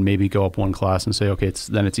 And then maybe go up one class and say, okay,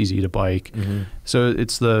 it's easy to bike.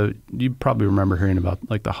 So you probably remember hearing about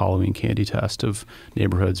like the Halloween candy test of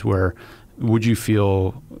neighborhoods where would you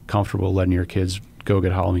feel comfortable letting your kids go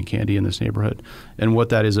get Halloween candy in this neighborhood? And what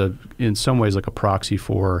that is in some ways like a proxy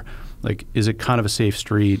for, like, is it kind of a safe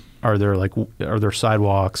street? Are there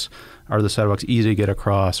sidewalks? Are the sidewalks easy to get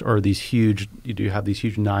across? Or are these huge, do you have these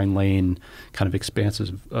huge 9-lane kind of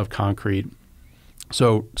expanses of concrete?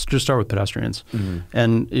 So just start with pedestrians.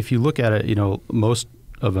 And if you look at it, most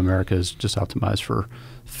of America is just optimized for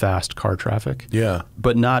fast car traffic. Yeah.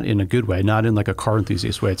 But not in a good way, not in like a car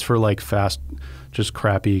enthusiast way. It's for like fast, just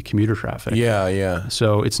crappy commuter traffic. Yeah, yeah.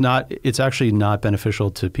 So it's actually not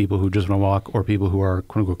beneficial to people who just want to walk or people who are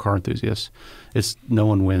quote unquote car enthusiasts. No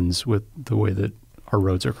one wins with the way that our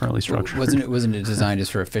roads are currently structured. Wasn't it designed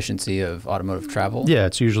just for efficiency of automotive travel? Yeah,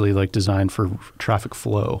 it's usually like designed for traffic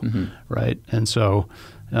flow, right? And so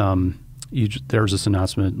there was this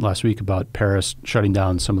announcement last week about Paris shutting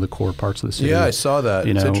down some of the core parts of the city. Yeah, I saw that.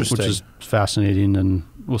 It's interesting. Which is fascinating, and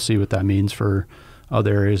we'll see what that means for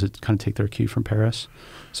other areas that kind of take their cue from Paris.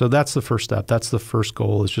 So that's the first step. That's the first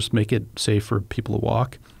goal, is just make it safe for people to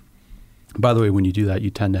walk. By the way, when you do that, you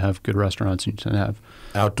tend to have good restaurants, and you tend to have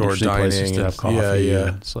outdoor dining, places to have coffee.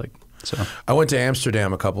 Yeah. It's like so. I went to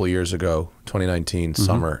Amsterdam a couple of years ago, 2019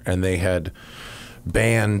 summer, and they had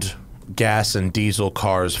banned gas and diesel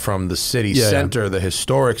cars from the city center, the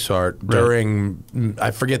historic part, during,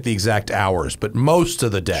 I forget the exact hours, but most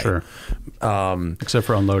of the day. Sure. Except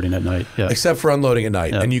for unloading at night. Yeah. Except for unloading at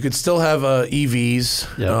night. Yeah. And you could still have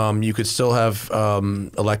EVs. Yeah. You could still have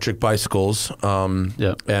electric bicycles.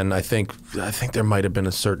 And I think there might have been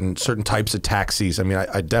a certain types of taxis. I mean,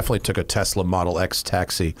 I definitely took a Tesla Model X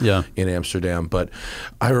taxi in Amsterdam. But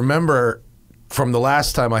I remember from the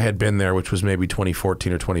last time I had been there, which was maybe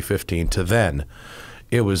 2014 or 2015, to then,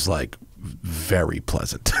 it was like very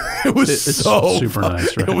pleasant. It was it's so super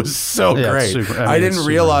nice, right? It was so great. I didn't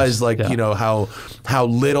realize nice. How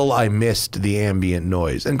little I missed the ambient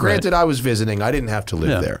noise. And granted, I was visiting. I didn't have to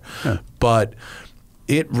live there. Yeah. But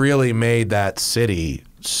it really made that city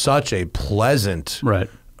such a pleasant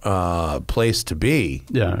place to be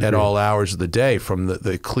at all hours of the day, from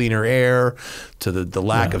the cleaner air to the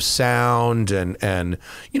lack of sound, and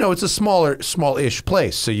it's a small-ish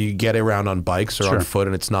place, so you get around on bikes or on foot,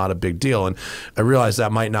 and it's not a big deal. And I realize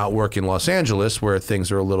that might not work in Los Angeles, where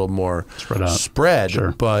things are a little more spread.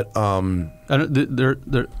 But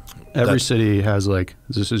every city has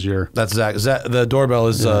this is your. That's Zach. The doorbell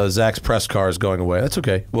is Zach's press car is going away. That's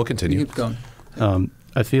okay. We'll continue. You keep going.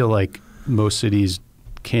 I feel like most cities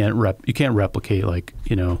you can't replicate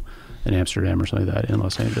in Amsterdam or something like that in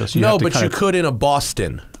Los Angeles. No, but you could in a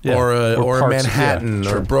Boston or a Manhattan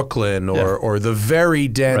or Brooklyn or the very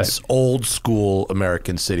dense old school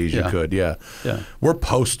American cities. You could, We're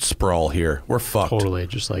post sprawl here. We're fucked. Totally,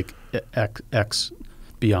 just like X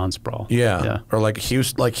beyond sprawl. Yeah. Or like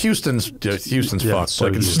Houston's fucked. So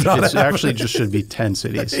it's actually just should be 10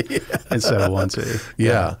 cities instead of one city.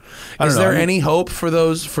 Yeah. Is there any hope for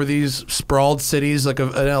these sprawled cities like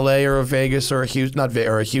an LA or a Vegas or a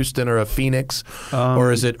Houston or a Phoenix,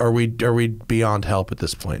 or are we beyond help at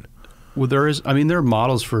this point? Well, there is. I mean, there are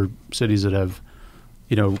models for cities that have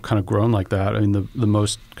kind of grown like that. I mean, the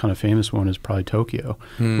most kind of famous one is probably Tokyo,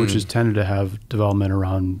 which has tended to have development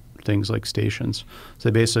around things like stations. So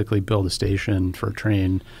they basically build a station for a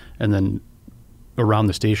train, and then around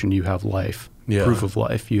the station you have life, proof of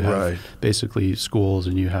life. You have basically schools,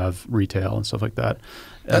 and you have retail and stuff like that.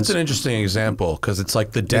 That's an interesting example, because it's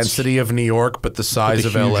like the density of New York, but the size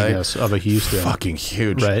of LA. Of a Houston. Fucking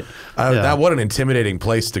huge. Right. What an intimidating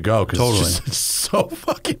place to go, because it's so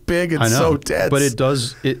fucking big and so dense. But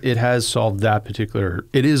it has solved that particular,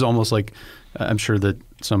 it is almost like, I'm sure that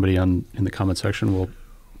somebody in the comment section will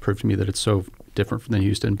prove to me that it's so different than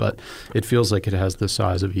Houston, but it feels like it has the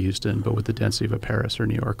size of Houston, but with the density of a Paris or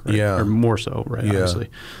New York, right? Or more so, right? Yeah. Obviously.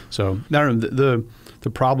 So I don't know, the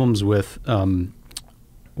problems with the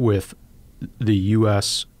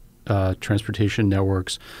U.S. Transportation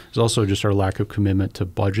networks is also just our lack of commitment to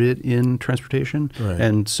budget in transportation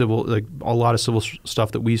and a lot of civil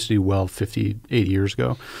stuff that we used to do well 50, 80 years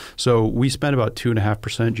ago. So we spent about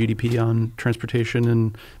 2.5% GDP on transportation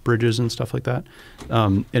and bridges and stuff like that.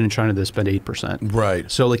 And in China, they spend 8%. Right.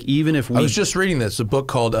 So even if I was just reading this, a book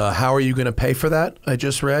called How Are You Going to Pay for That? I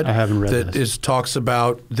just read. I haven't read that. That talks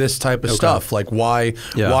about this type of stuff, like why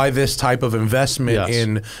this type of investment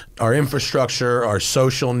in our infrastructure, our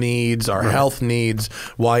social needs, our health needs,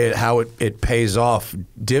 how it pays off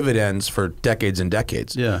dividends for decades and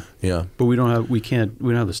decades. Yeah. But we don't have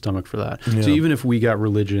the stomach for that. Yeah. So even if we got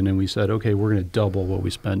religion and we said, okay, we're going to double what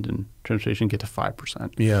we spend in transportation, get to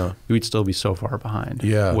 5%. We'd still be so far behind.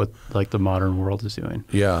 What the modern world is doing.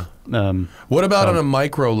 Yeah. What about on a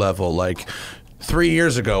micro level? Like 3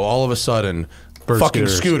 years ago, all of a sudden, fucking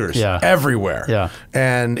scooters everywhere. Yeah.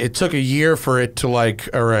 And it took a year for it to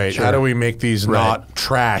all right, how do we make these not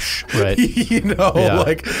trash? Right.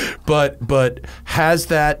 But has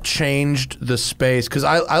that changed the space? Because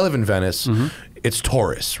I live in Venice. It's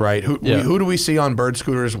tourists, right? Who do we see on bird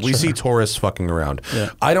scooters? We see tourists fucking around. Yeah.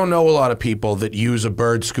 I don't know a lot of people that use a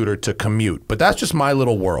bird scooter to commute, but that's just my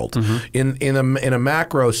little world. In a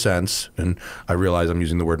macro sense, and I realize I'm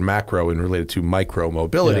using the word macro and related to micro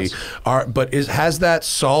mobility, has that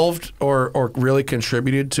solved or really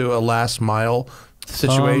contributed to a last mile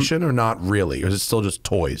situation, or not really? Or is it still just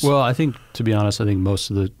toys? Well, I think, to be honest, most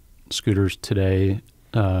of the scooters today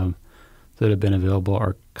that have been available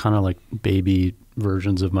are kind of like baby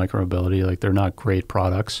versions of micromobility. Like, they're not great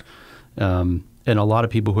products. And a lot of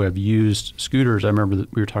people who have used scooters, I remember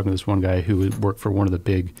that we were talking to this one guy who worked for one of the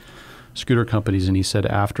big scooter companies, and he said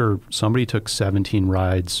after somebody took 17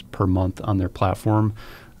 rides per month on their platform,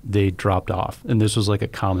 they dropped off. And this was like a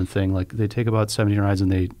common thing. Like, they take about 17 rides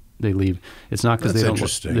and they leave. It's not because they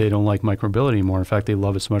don't like micromobility anymore. In fact, they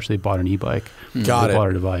love it so much they bought an e-bike. They bought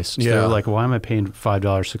a device. So they're like, why am I paying $5,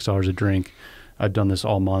 $6 a drink? I've done this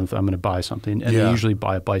all month. I'm going to buy something. And they usually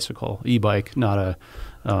buy a bicycle, e-bike, not a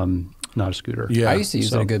scooter. I used to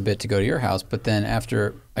use it a good bit to go to your house, but then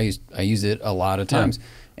after I use it a lot of times,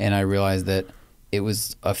 and I realized that it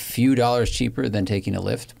was a few dollars cheaper than taking a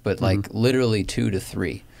Lyft, but literally 2 to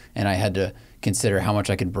 3. And I had to consider how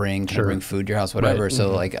much I could bring, bring food to your house, whatever. Right.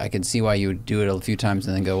 So I can see why you would do it a few times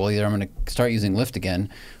and then go, well, either I'm going to start using Lyft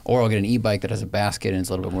again, or I'll get an e-bike that has a basket and it's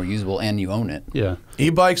a little bit more usable and you own it. Yeah.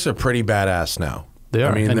 E-bikes are pretty badass now. They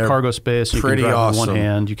are. I mean, and they're cargo space, you can pretty drive awesome. with one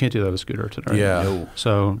hand. You can't do that with a scooter today. Yeah. No.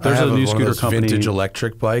 So there's a new scooter company. Vintage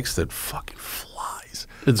electric bikes that fucking flies.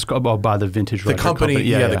 It's called by the vintage electric company.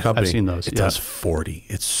 Yeah, the company. I've seen those. It does 40.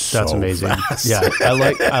 It's so That's amazing. fast. Yeah, I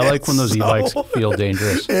like when those e-bikes feel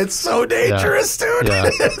dangerous. It's so dangerous, dude.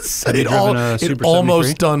 Yeah. Have you driven a It Super almost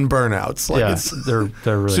 73? done burnouts. Like Yeah, it's, they're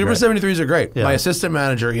really Super great. 73s are great. Yeah. My assistant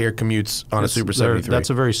manager here commutes on a Super 73.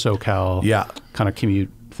 That's a very SoCal kind of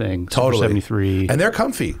commute thing. Totally. Super 73. And they're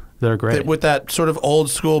comfy. They're great. With that sort of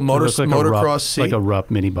old school motocross seat. like a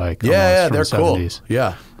Rupp mini bike. Yeah, almost, they're from the cool. 70s.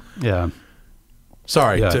 Yeah. Yeah.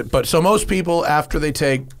 Sorry, Yeah. but so most people, after they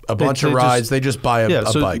take a bunch of rides, they just buy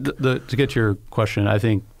a bike. To get to your question, I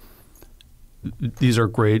think these are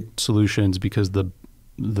great solutions because the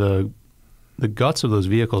guts of those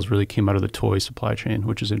vehicles really came out of the toy supply chain,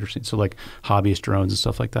 which is interesting. So like hobbyist drones and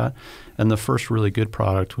stuff like that. And the first really good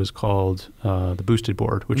product was called the Boosted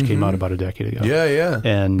Board, which came out about a decade ago. Yeah, yeah.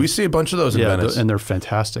 And we see a bunch of those in Venice. And they're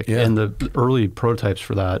fantastic. Yeah. And the early prototypes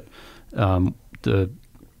for that, the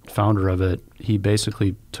founder of it, he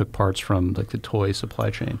basically took parts from like the toy supply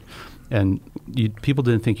chain. And people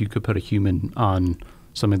didn't think you could put a human on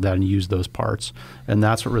something like that and use those parts. And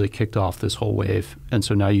that's what really kicked off this whole wave. And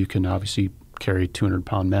so now you can obviously carry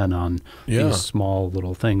 200-pound men on these small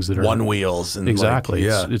little things that are one wheels. And exactly.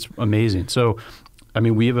 Like, it's amazing. So, I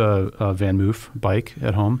mean, we have a Van Moof bike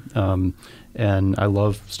at home, and I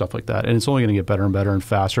love stuff like that. And it's only going to get better and better and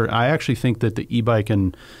faster. I actually think that the e-bike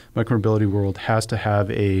and micromobility world has to have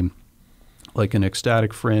an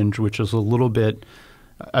ecstatic fringe, which is a little bit.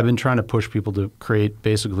 I've been trying to push people to create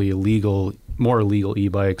basically more illegal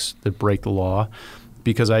e-bikes that break the law,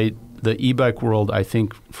 because the e-bike world, I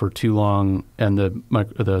think, for too long, and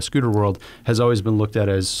the scooter world has always been looked at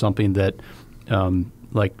as something that,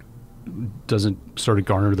 doesn't sort of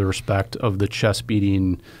garner the respect of the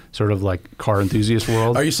chest-beating sort of like car enthusiast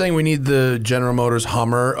world. Are you saying we need the General Motors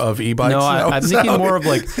Hummer of e-bikes? No, I'm thinking more of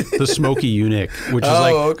like the Smoky Eunuch, which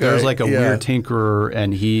is there's like a weird tinkerer,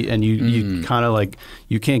 and you kind of like,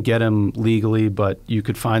 you can't get him legally, but you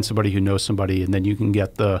could find somebody who knows somebody, and then you can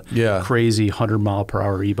get the crazy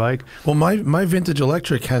 100-mile-per-hour e-bike. Well, my vintage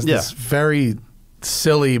electric has this very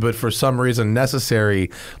silly, but for some reason necessary,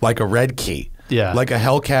 like a red key. Yeah. Like a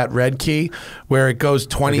Hellcat red key where it goes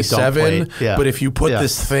 27, like but if you put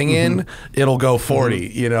this thing in, it'll go 40,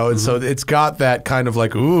 you know? And so it's got that kind of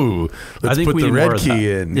like, ooh, let's put the red key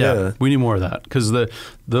in. Yeah, we need more of that because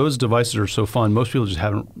those devices are so fun. Most people just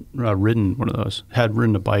haven't ridden one of those,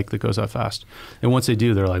 ridden a bike that goes that fast. And once they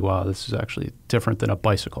do, they're like, wow, this is actually different than a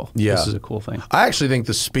bicycle. Yeah. This is a cool thing. I actually think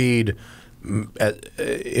the speed,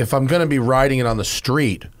 if I'm going to be riding it on the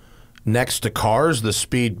street, next to cars, the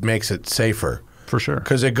speed makes it safer. For sure.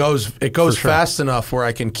 Because it goes fast enough where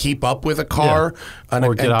I can keep up with a car,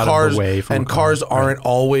 or get out of the way from a car. Cars aren't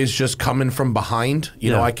always just coming from behind.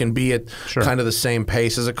 You know, I can be at Sure. kind of the same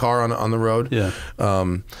pace as a car on the road. Yeah.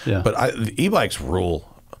 But the e-bikes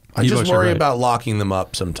rule. I just E-bikes are worry great. about locking them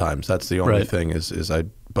up sometimes. That's the only thing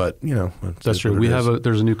but you know. That's true.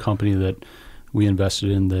 There's a new company that we invested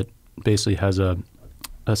in that basically has a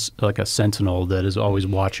sentinel that is always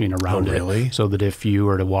watching around it. Really? So that if you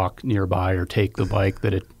were to walk nearby or take the bike,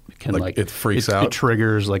 that it can it freaks out? It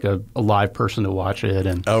triggers like a live person to watch it.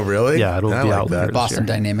 And oh, really? Yeah, it'll I be like out that. later this Boston year.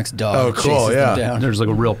 Dynamics dog. Oh, cool, chases yeah. them down. There's like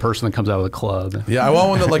a real person that comes out of the club. Yeah, I want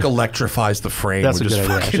one that like electrifies the frame. That's and a just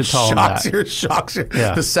good idea. I fucking should tell 'em that. shocks you.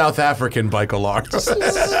 Yeah. The South African bike alarm. That's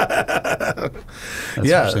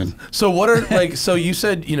interesting. So what are so you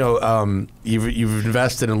said, you know, you've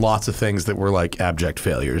invested in lots of things that were like abject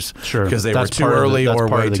failures. Sure. Because they That's were too part of early that's or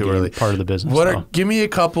part way of the too game, early. part of the business. Give me a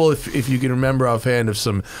couple if you can remember offhand of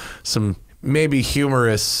some maybe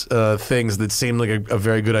humorous things that seemed like a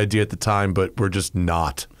very good idea at the time, but were just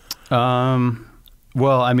not.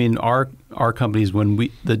 Well, I mean, our companies,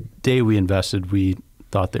 the day we invested, we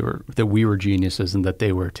thought that we were geniuses and that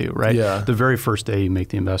they were too, right? Yeah. The very first day you make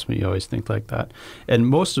the investment, you always think like that.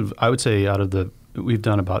 And I would say we've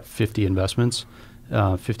done about 50 investments,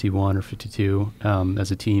 51 or 52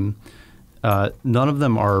 as a team. None of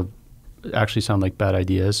them actually sound like bad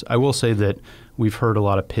ideas. I will say that we've heard a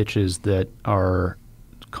lot of pitches that are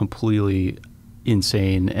completely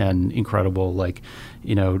insane and incredible, like,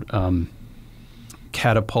 you know,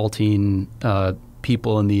 catapulting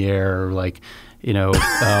people in the air, like, you know,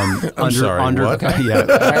 what?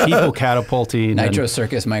 people catapulting, Nitro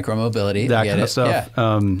Circus micromobility, that kind of stuff.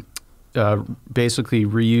 Yeah. Basically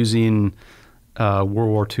reusing World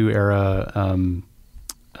War II era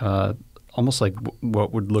almost like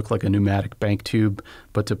what would look like a pneumatic bank tube,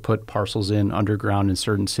 but to put parcels in underground in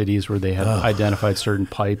certain cities where they have identified certain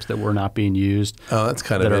pipes that were not being used. Oh, that's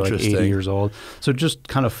kind of that interesting. Are like 80 years old. So just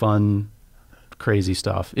kind of fun, crazy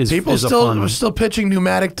stuff. People still pitching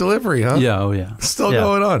pneumatic delivery, huh? Yeah, oh yeah. Still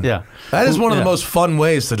going on. Yeah. That is one of the most fun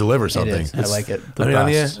ways to deliver something. It is. I like it.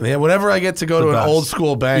 Yeah, whenever I get to go to an old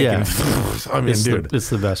school bank, dude. It's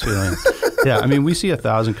the best feeling. Yeah, I mean, we see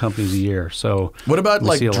 1,000 companies a year. So what about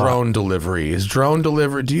like drone delivery? Is drone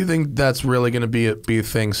delivery? Do you think that's really going to be a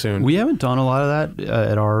thing soon? We haven't done a lot of that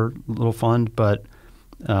at our little fund, but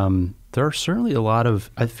there are certainly a lot of.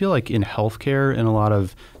 I feel like in healthcare and a lot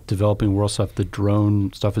of developing world stuff, the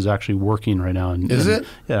drone stuff is actually working right now. Is it?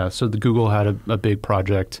 Yeah. So the Google had a big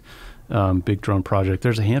project. Big drone project.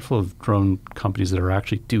 There's a handful of drone companies that are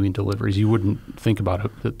actually doing deliveries. You wouldn't think about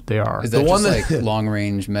it, that they are. Is that just like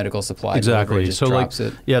long-range medical supply? Exactly. Just so drops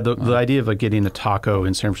like, it? yeah, the idea of like getting a taco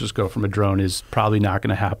in San Francisco from a drone is probably not going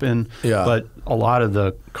to happen. Yeah. But a lot of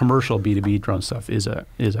the commercial B2B drone stuff is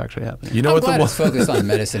actually happening. You know I'm what? glad it's focused on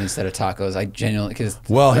medicine instead of tacos. I genuinely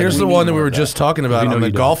here's the one that we were just talking about on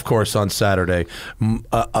the golf course on Saturday.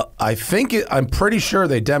 I'm pretty sure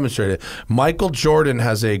they demonstrated it. Michael Jordan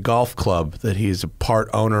has a golf club that he's a part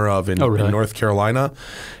owner of in North Carolina,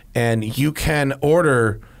 and you can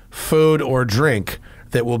order food or drink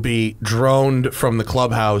that will be droned from the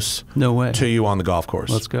clubhouse to you on the golf course.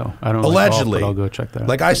 Let's go. I don't allegedly, like golf, but I'll go check that out.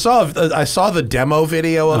 Like I saw the demo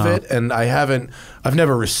video of it, and I've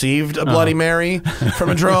never received a Bloody Mary from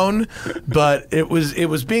a drone, but it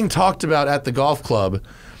was being talked about at the golf club.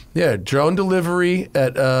 Yeah, drone delivery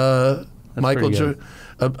at Michael Jordan.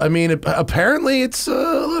 Apparently it's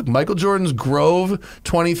look, Michael Jordan's Grove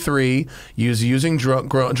 23 using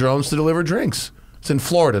drones to deliver drinks. It's in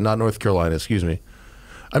Florida, not North Carolina. Excuse me.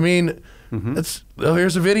 I mean,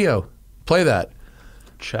 here's a video. Play that.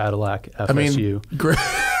 Cadillac FSU.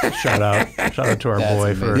 Shout out to our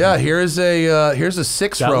boy for here's a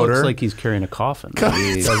six rotor. That looks like he's carrying a coffin.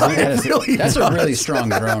 That's a really strong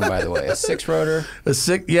drone, by the way. A six rotor. This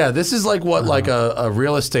is like what like a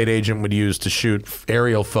real estate agent would use to shoot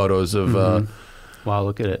aerial photos of. Wow,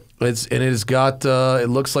 look at it. It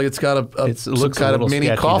looks like it's got a mini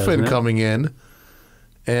sketchy, coffin coming in.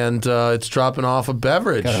 And it's dropping off a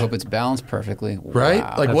beverage. Gotta hope it's balanced perfectly. Right?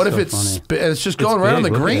 Wow. Like, what if it's just going right on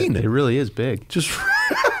the green? It really is big. Just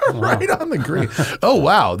right on the green. Oh,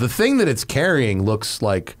 wow. The thing that it's carrying looks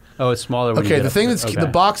like... Oh, it's smaller. Okay, the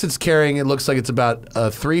box it's carrying, it looks like it's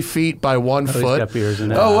about 3 feet by 1 foot. He's got beers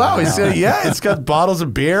in it. Oh wow, it's got bottles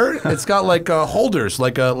of beer. It's got like holders,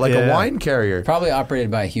 like a wine carrier. Probably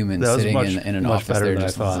operated by a human sitting in an office there,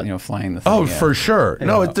 just flying the thing. Oh, for sure. Yeah.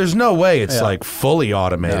 No, there's no way it's like fully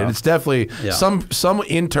automated. No. It's definitely some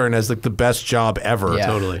intern has like the best job ever. Yeah.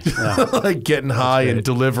 Totally. Like getting high and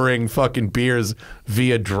delivering fucking beers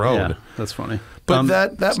via drone. Yeah, that's funny.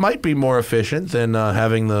 But that might be more efficient than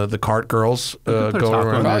having the cart girls go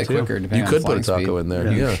around. Probably quicker. You could put a taco in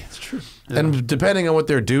there. Yeah, it's true. And depending on what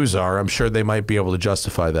their dues are, I'm sure they might be able to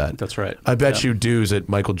justify that. That's right. I bet you dues at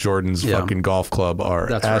Michael Jordan's fucking golf club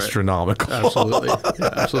are astronomical. Right. Absolutely.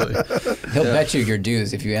 Absolutely. He'll bet you your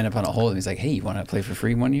dues if you end up on a hole and he's like, hey, you want to play for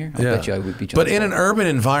free 1 year? I'll bet you I would beat you. But in an urban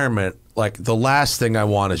environment, like the last thing I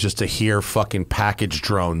want is just to hear fucking package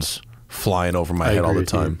drones flying over my head all the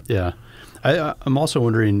time. Yeah. I'm also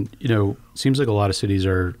wondering, seems like a lot of cities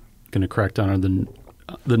are going to crack down on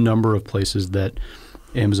the number of places that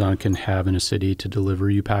Amazon can have in a city to deliver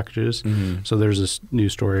you packages. Mm-hmm. So there's this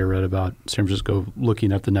news story I read about San Francisco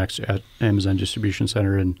looking at the next Amazon distribution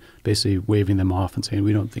center and basically waving them off and saying,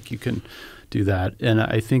 we don't think you can do that. And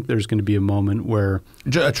I think there's going to be a moment where...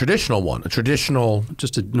 A traditional one. Just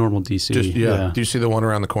a normal DC. Do you see the one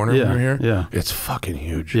around the corner from here? Yeah. It's fucking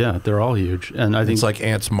huge. Yeah, they're all huge. And I think it's like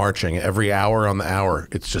ants marching every hour on the hour.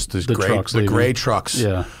 It's just this gray trucks.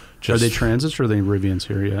 Yeah. Are they transits or are they Rivians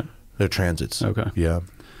here yet? They're transits. Okay. Yeah.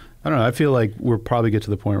 I don't know. I feel like we'll probably get to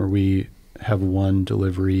the point where we have one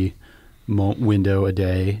delivery window a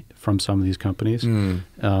day from some of these companies,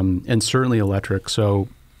 and certainly electric. So,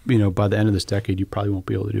 by the end of this decade, you probably won't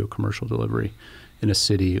be able to do a commercial delivery in a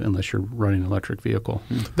city unless you're running an electric vehicle.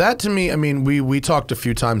 That to me, I mean, we talked a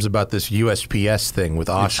few times about this USPS thing with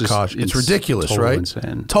Oshkosh. It's ridiculous, totally right?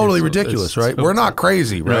 Insane. Totally ridiculous, right? We're not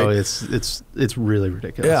crazy, right? No, it's really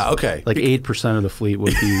ridiculous. Yeah, okay. Like 8% of the fleet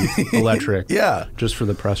would be electric. Just for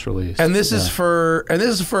the press release. And this is for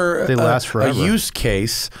they last forever. A use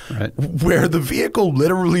case where the vehicle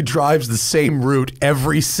literally drives the same route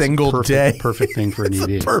every single day. Perfect thing for an EV.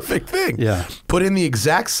 It's a perfect thing. Yeah. Put in the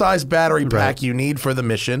exact size battery pack you need for the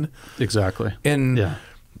mission. Exactly. And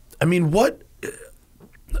I mean, what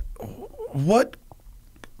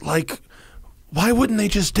like why wouldn't they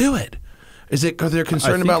just do it? Are they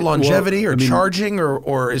concerned about longevity or charging,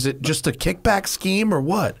 or is it just a kickback scheme, or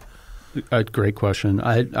what? A great question.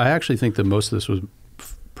 I actually think that most of this was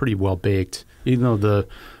pretty well baked, even though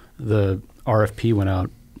the RFP went out,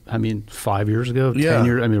 5 years ago, 10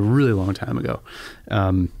 years, a really long time ago.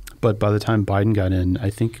 But by the time Biden got in, I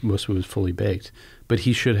think most of it was fully baked. But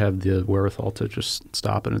he should have the wherewithal to just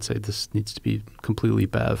stop it and say, this needs to be completely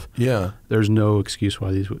BEV. Yeah. There's no excuse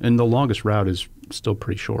why these – and the longest route is still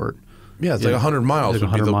pretty short. Yeah, it's like 100 miles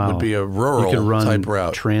would be a rural you could run type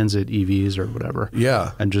route. Transit EVs or whatever.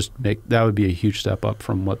 Yeah. And just that would be a huge step up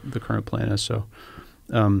from what the current plan is. So,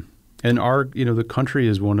 and the country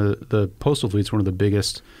is the postal fleet's one of the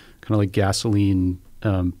biggest kind of like gasoline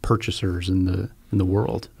purchasers in the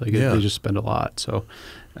world. Like they just spend a lot. So,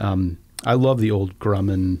 I love the old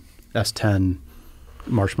Grumman S10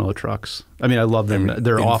 marshmallow trucks. I love them.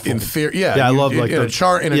 They're awful. I love like in a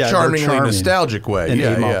charmingly nostalgic way. In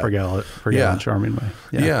 8 mile per gallon charming way.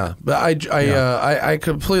 Yeah, but I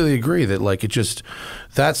completely agree that like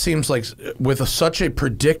that seems like with such a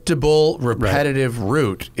predictable, repetitive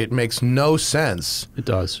route, it makes no sense. It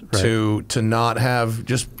does to not have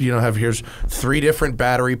here's 3 different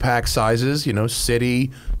battery pack sizes. City,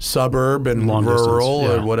 suburb, and long rural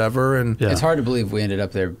distance, or whatever. And it's hard to believe we ended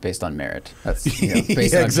up there based on merit. That's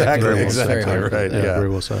based on exactly right. Yeah, very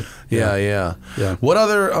well said. Yeah. What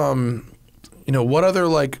other what other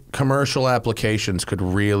like commercial applications could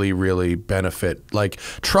really, really benefit? Like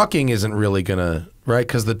trucking isn't really gonna, right?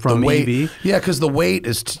 Because the weight, EV? because the weight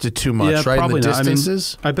is too much, right? Probably and the not.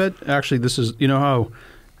 distances. I bet actually this is how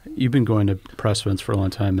you've been going to press events for a long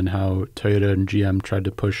time, and how Toyota and GM tried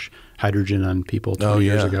to push hydrogen on people 20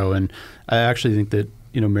 years ago, and I actually think that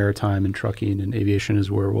maritime and trucking and aviation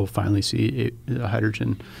is where we'll finally see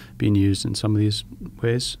hydrogen being used in some of these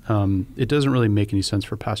ways. It doesn't really make any sense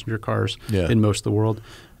for passenger cars in most of the world.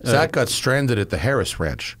 Zach got stranded at the Harris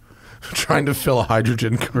Ranch trying to fill a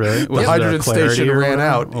hydrogen. Really? The hydrogen station ran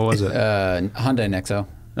out. What was it? Hyundai Nexo.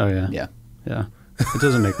 Oh, yeah. Yeah. It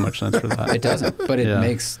doesn't make much sense for that. It doesn't, but it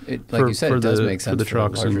makes it, like you said, it does make sense for the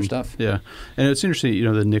trucks larger and stuff. Yeah, and it's interesting.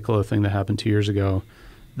 The Nikola thing that happened 2 years ago,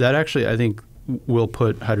 that actually I think will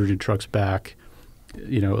put hydrogen trucks back,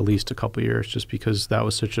 at least a couple of years, just because that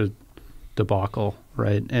was such a debacle,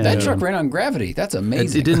 right? And that truck ran on gravity. That's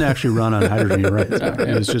amazing. It didn't actually run on hydrogen. You're right.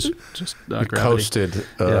 It was just gravity. Coasted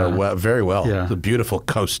very well. Yeah. The beautiful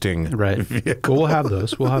coasting vehicle. Well, we'll have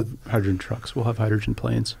those. We'll have hydrogen trucks. We'll have hydrogen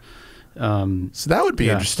planes. So that would be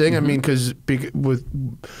interesting. Mm-hmm. Because with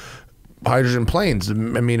hydrogen planes, it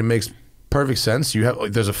makes perfect sense.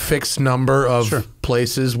 There's a fixed number of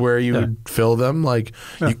places where you would fill them. Like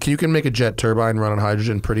you can make a jet turbine run on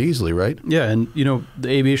hydrogen pretty easily, right? Yeah, and the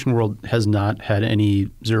aviation world has not had any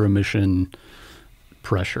zero emission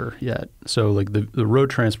pressure yet. So like the road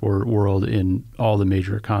transport world in all the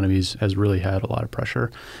major economies has really had a lot of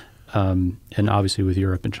pressure. And obviously with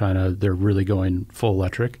Europe and China, they're really going full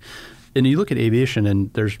electric. And you look at aviation,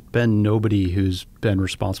 and there's been nobody who's been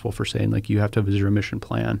responsible for saying, like, you have to have a zero emission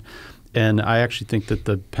plan. And I actually think that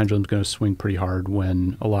the pendulum's going to swing pretty hard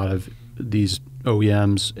when a lot of these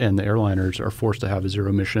OEMs and the airliners are forced to have a zero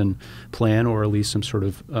emission plan, or at least some sort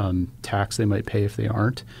of tax they might pay if they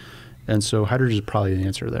aren't. And so hydrogen is probably the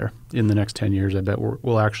answer there. In the next 10 years, I bet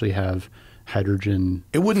we'll actually have hydrogen.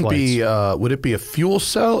 It wouldn't flights. be. Would it be a fuel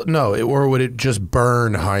cell? No, or would it just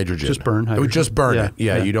burn hydrogen? Just burn hydrogen. It would just burn it.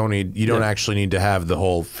 Yeah. You don't actually need to have the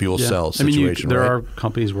whole fuel cell situation. There are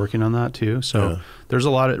companies working on that too. So there's a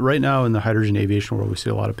lot of right now in the hydrogen aviation world. We see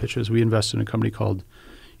a lot of pitches. We invested in a company called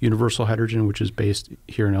Universal Hydrogen, which is based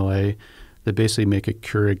here in LA. That basically make a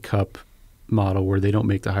Keurig cup model where they don't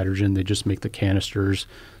make the hydrogen; they just make the canisters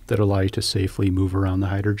that allow you to safely move around the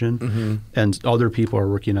hydrogen. Mm-hmm. And other people are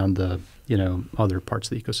working on the other parts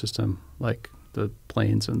of the ecosystem, like the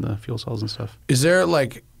planes and the fuel cells and stuff. Is there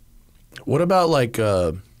what about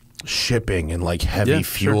shipping and heavy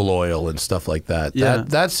fuel oil and stuff like that? Yeah.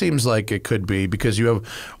 That seems like it could be, because you have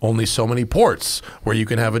only so many ports where you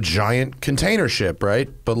can have a giant container ship, right?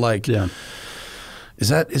 But is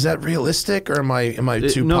that realistic, or am I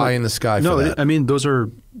too pie in the sky for that? I mean, those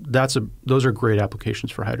are great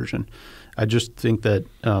applications for hydrogen. I just think that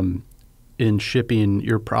in shipping,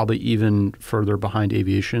 you're probably even further behind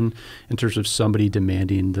aviation in terms of somebody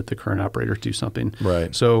demanding that the current operators do something.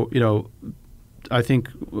 Right. So, I think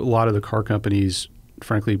a lot of the car companies,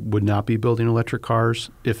 frankly, would not be building electric cars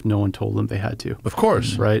if no one told them they had to. Of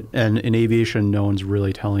course. Right. And in aviation, no one's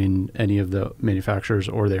really telling any of the manufacturers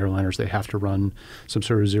or the airliners they have to run some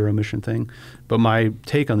sort of zero emission thing. But my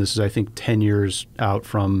take on this is, I think 10 years out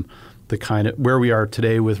from the kind of where we are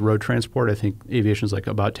today with road transport. I think aviation is like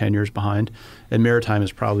about 10 years behind, and maritime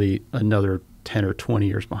is probably another 10 or 20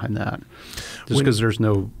 years behind that, just because there's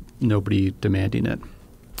nobody demanding it.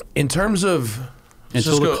 In terms of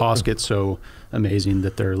until the cost gets so amazing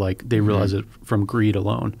that they're like they realize it from greed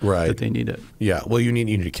alone that they need it. Yeah, well, you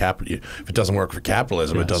need capital. If it doesn't work for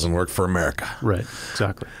capitalism, it doesn't work for America. Right,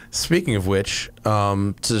 exactly. Speaking of which,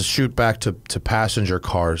 to shoot back to passenger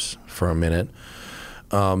cars for a minute,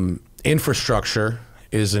 infrastructure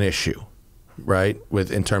is an issue, right?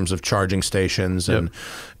 In terms of charging stations and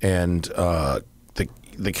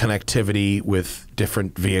the connectivity with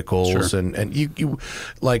different vehicles and you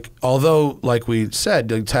like, although like we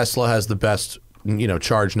said, Tesla has the best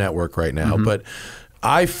charge network right now, but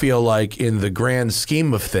I feel like in the grand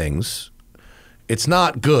scheme of things, it's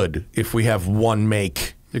not good if we have one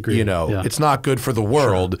make. Agreed. It's not good for the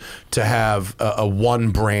world to have a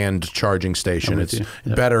one brand charging station. It's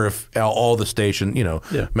better if all the station,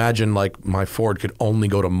 imagine like my Ford could only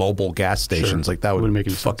go to mobile gas stations. Like that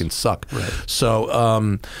would fucking suck. Right.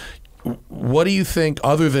 So what do you think,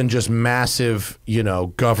 other than just massive,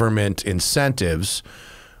 government incentives,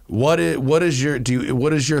 what is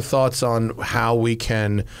your thoughts on how we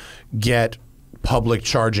can get public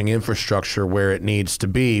charging infrastructure where it needs to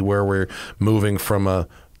be, where we're moving from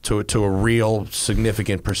to a real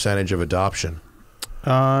significant percentage of adoption?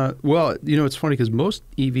 Well, it's funny because most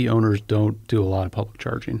EV owners don't do a lot of public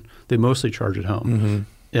charging. They mostly charge at home.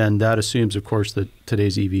 And that assumes, of course, that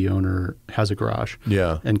today's EV owner has a garage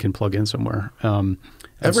and can plug in somewhere.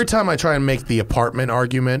 Every time I try and make the apartment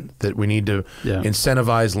argument that we need to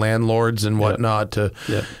incentivize landlords and whatnot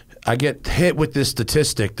I get hit with this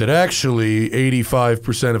statistic that actually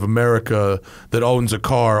 85% of America that owns a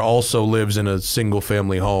car also lives in a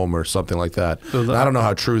single-family home or something like that. So I don't know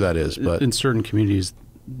how true that is, but in certain communities,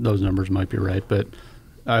 those numbers might be right. But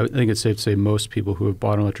I think it's safe to say most people who have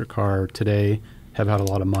bought an electric car today have had a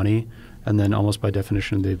lot of money, and then almost by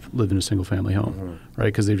definition, they've lived in a single-family home, right?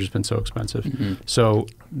 Because they've just been so expensive. So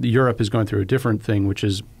Europe is going through a different thing, which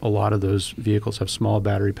is a lot of those vehicles have small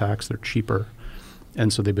battery packs. They're cheaper.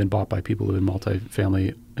 And so they've been bought by people who live in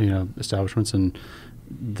multi-family, establishments, and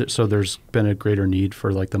so there's been a greater need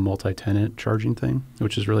for like the multi-tenant charging thing,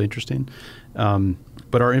 which is really interesting.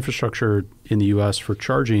 But our infrastructure in the U.S. for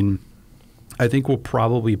charging, I think we'll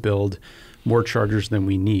probably build more chargers than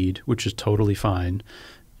we need, which is totally fine,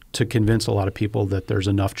 to convince a lot of people that there's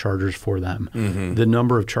enough chargers for them. The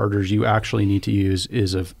number of chargers you actually need to use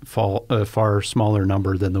is a far smaller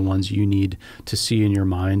number than the ones you need to see in your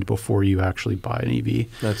mind before you actually buy an EV.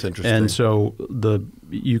 That's interesting. And so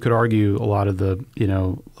you could argue a lot of the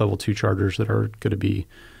level 2 chargers that are going to be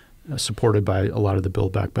supported by a lot of the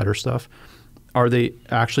Build Back Better stuff, are they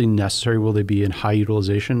actually necessary? Will they be in high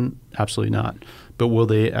utilization? Absolutely not. But will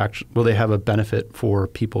they have a benefit for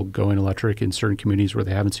people going electric in certain communities where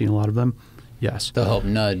they haven't seen a lot of them? Yes. They'll help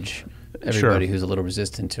nudge everybody who's a little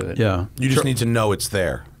resistant to it. Yeah. You just need to know it's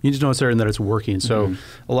there. You just know it's there and that it's working. So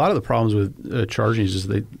a lot of the problems with charging is just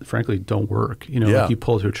they frankly don't work. Like you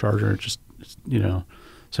pull to a charger and it's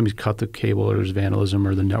somebody's cut the cable or there's vandalism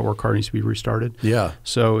or the network card needs to be restarted. Yeah.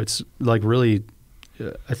 So it's like really,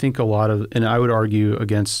 I think and I would argue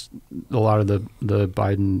against a lot of the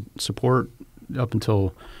Biden support up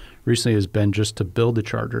until recently has been just to build the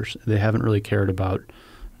chargers. They haven't really cared about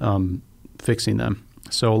fixing them.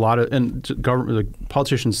 So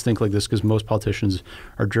politicians think like this because most politicians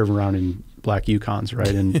are driven around in black Yukons,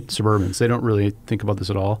 right, and Suburbans. They don't really think about this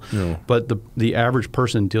at all. No. But the average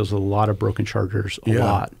person deals with a lot of broken chargers, a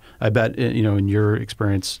lot. I bet, in your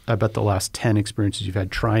experience, I bet the last 10 experiences you've had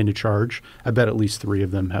trying to charge, I bet at least 3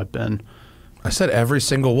 of them have been. I said every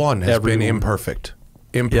single one has been imperfect.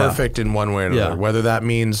 Imperfect in one way or another. Whether that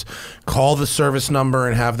means call the service number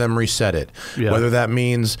and have them reset it. Whether that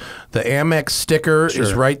means the Amex sticker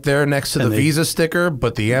is right there next to the Visa sticker,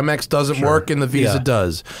 but the Amex doesn't work and the Visa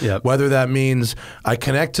does. Whether that means I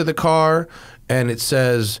connect to the car and it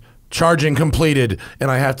says charging completed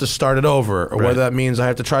and I have to start it over. Or whether that means I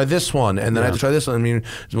have to try this one and then I have to try this one. I mean,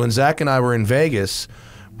 when Zach and I were in Vegas,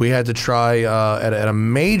 we had to try at a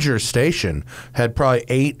major station, had probably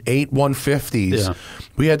eight 150s. Yeah.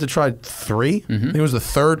 We had to try 3. I think it was the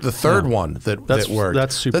third one that worked.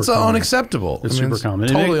 That's super That's common. Unacceptable. It's super common.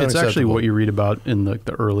 Totally it's actually what you read about in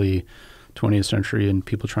the early 20th century and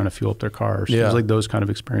people trying to fuel up their cars. It was like those kind of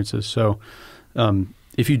experiences. So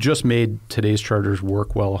if you just made today's chargers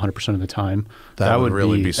work well 100% of the time, that would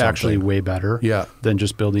really be actually way better than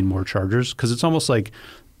just building more chargers. Because it's almost like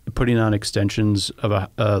putting on extensions of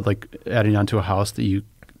like adding onto a house that you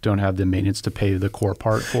don't have the maintenance to pay the core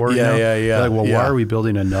part for. Like, well, why are we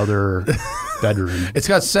building another bedroom. It's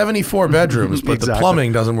got 74 bedrooms, but the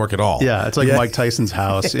plumbing doesn't work at all. Yeah, it's like Mike Tyson's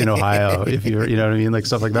house in Ohio, if you know what I mean, like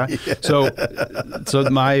stuff like that. Yeah. So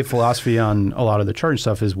my philosophy on a lot of the charging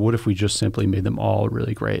stuff is, what if we just simply made them all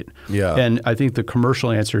really great? Yeah. And I think the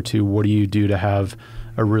commercial answer to what do you do to have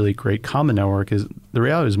a really great common network is, the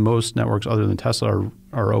reality is most networks other than Tesla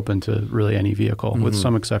are open to really any vehicle, with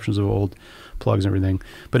some exceptions of old plugs and everything.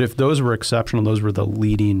 But if those were exceptional, those were the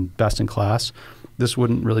leading best in class, this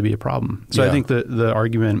wouldn't really be a problem. So I think the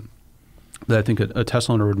argument that I think a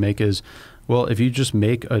Tesla owner would make is, well, if you just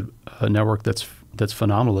make a network that's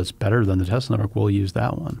phenomenal, that's better than the Tesla network, we'll use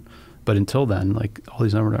that one. But until then, like, all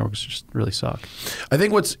these networks just really suck. I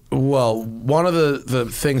think one of the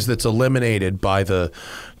things that's eliminated by the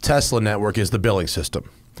Tesla network is the billing system.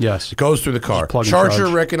 Yes. It goes through the car. Charger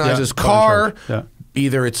recognizes car. Yeah.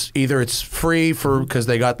 Either it's free because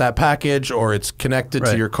they got that package, or it's connected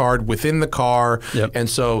to your card within the car. Yep. And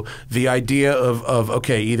so the idea of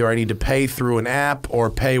okay, either I need to pay through an app or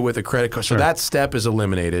pay with a credit card. So that step is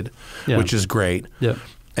eliminated, which is great. Yeah.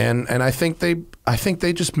 And I think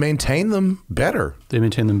they just maintain them better. They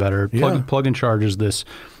maintain them better. Plug and charge is this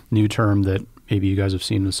new term that maybe you guys have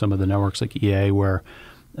seen with some of the networks like EA, where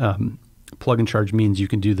plug and charge means you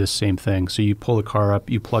can do this same thing. So you pull the car up,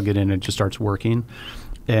 you plug it in, and it just starts working.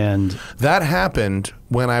 And that happened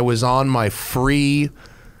when I was on my free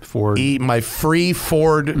Ford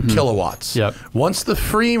kilowatts. Yep. Once the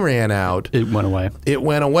free ran out, it went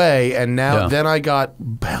away. And now then I got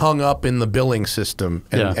hung up in the billing system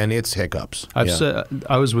and its hiccups.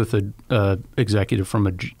 I was with a executive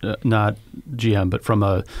from not GM, but from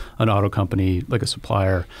an auto company, like a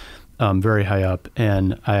supplier, very high up,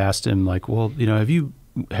 and I asked him, like, well, have you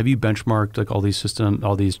benchmarked like all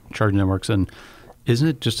these charging networks, and isn't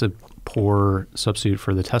it just a poor substitute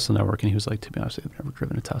for the Tesla network? And he was like, to be honest, I've never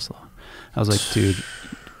driven a Tesla. I was like, dude,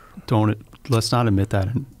 let's not admit that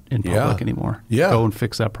in public anymore. Yeah. Go and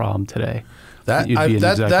fix that problem today.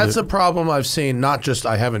 That's a problem I've seen. Not just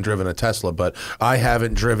I haven't driven a Tesla, but I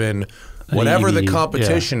haven't driven whatever the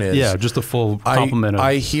competition is. Yeah, just the full complement of.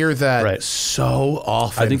 I hear that so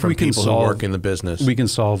often. I think from people who work in the business. We can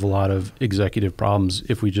solve a lot of executive problems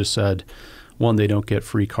if we just said, one, they don't get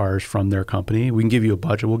free cars from their company. We can give you a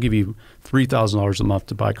budget. We'll give you $3,000 a month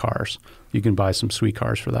to buy cars. You can buy some sweet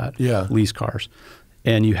cars for that. Yeah. Lease cars.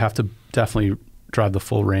 And you have to definitely drive the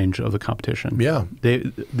full range of the competition. Yeah.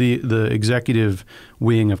 The executive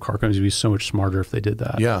wing of car companies would be so much smarter if they did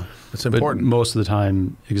that. Yeah. It's important. But most of the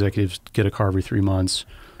time, executives get a car every 3 months.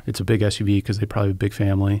 It's a big SUV because they probably have a big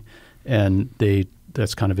family. And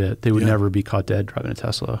that's kind of it. They would never be caught dead driving a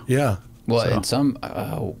Tesla. Yeah. Well, in some,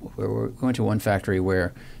 we went to one factory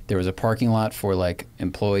where there was a parking lot for like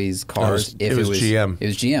employees' cars. It was GM. It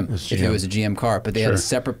was GM. If it was a GM car, but they had a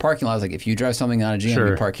separate parking lot. It was like, if you drive something on a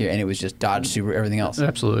GM, you park here, and it was just Dodge, Subaru, everything else.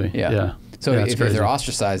 Absolutely. Yeah. So if they're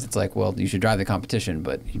ostracized, it's like, well, you should drive the competition,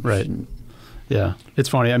 but you shouldn't. Yeah, it's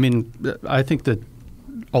funny. I mean, I think that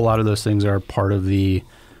a lot of those things are part of the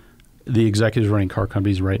executives running car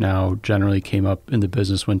companies right now generally came up in the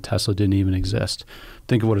business when Tesla didn't even exist.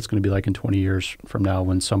 Think of what it's going to be like in 20 years from now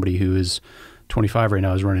when somebody who is 25 right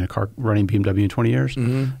now is running BMW in 20 years.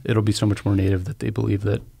 Mm-hmm. It'll be so much more native that they believe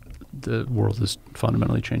that the world has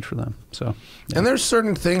fundamentally changed for them. So, and there's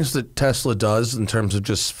certain things that Tesla does in terms of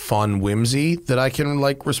just fun whimsy that I can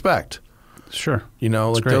respect. Sure.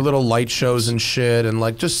 Like their little light shows and shit, and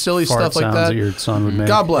like just silly stuff like that. Your son would make.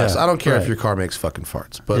 God bless. I don't care if your car makes fucking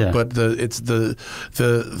farts, but it's the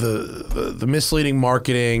misleading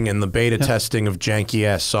marketing and the beta testing of janky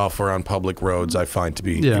ass software on public roads I find to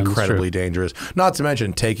be incredibly dangerous. Not to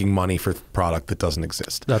mention taking money for product that doesn't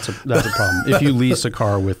exist. That's a problem. If you lease a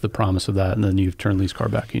car with the promise of that, and then you've turned lease car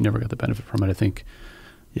back, you never got the benefit from it. I think,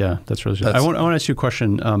 that's really. I want to ask you a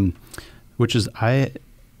question, which is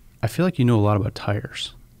I feel like you know a lot about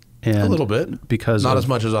tires. And a little bit. Because not as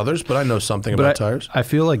much as others, but I know something about tires. I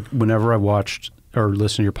feel like whenever I watched or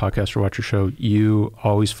listened to your podcast or watch your show, you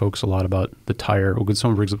always focus a lot about the tire. When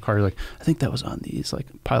someone brings up a car, you're like, I think that was on these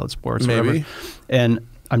Pilot Sports. Maybe. Whatever. And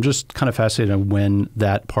I'm just kind of fascinated on when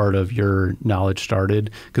that part of your knowledge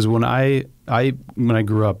started. Because when I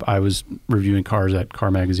grew up, I was reviewing cars at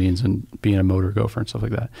car magazines and being a motor gopher and stuff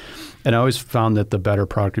like that. And I always found that the better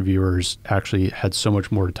product reviewers actually had so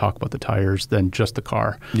much more to talk about the tires than just the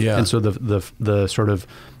car. Yeah. And so the sort of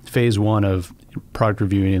phase one of product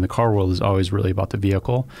reviewing in the car world is always really about the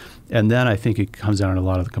vehicle. And then I think it comes down to a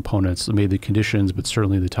lot of the components, maybe the conditions, but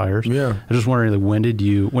certainly the tires. Yeah. I'm just wondering, when did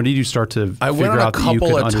you start to figure out that you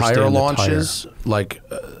could understand the tire? I went on a couple of tire launches.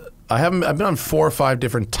 I've been on 4 or 5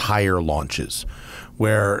 different tire launches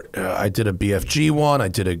where I did a BFG one, I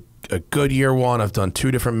did a Goodyear one. I've done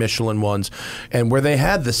 2 different Michelin ones, and where they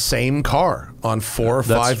had the same car on 4 or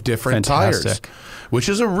 5 different tires, which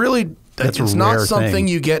is a really it's not something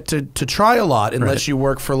you get to try a lot unless you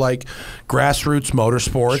work for like Grassroots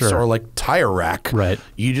Motorsports or like Tire Rack. Right.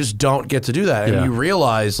 You just don't get to do that. And you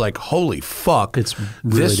realize like, holy fuck, it's really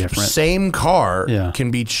this different. Same car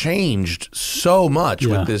can be changed so much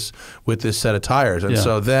with this set of tires. And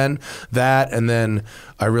so then and then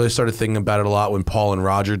I really started thinking about it a lot when Paul and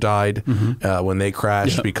Roger died, when they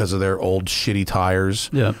crashed because of their old shitty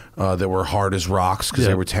tires that were hard as rocks because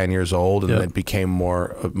they were 10 years old, and it became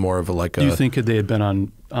more of a like. Do you think if they had been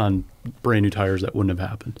on brand new tires, that wouldn't have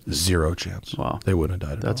happened? 0 chance. Wow, they wouldn't have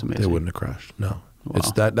died. That's amazing. They wouldn't have crashed. No. Wow.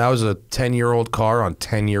 It's that was a 10-year-old car on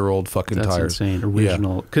 10-year-old fucking tires. That's insane.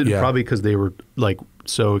 Original. Probably because they were like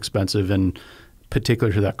so expensive, and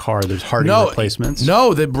particular to that car, there's hardly replacements.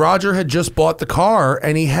 No, that Roger had just bought the car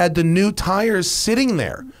and he had the new tires sitting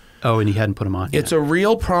there. Oh, and he hadn't put them on. It's a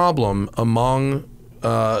real problem among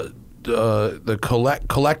the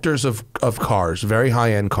collectors of cars, very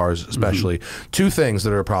high-end cars especially. 2 things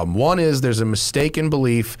that are a problem. One is there's a mistaken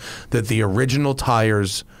belief that the original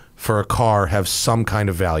tires for a car have some kind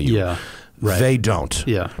of value. Yeah. Right. They don't.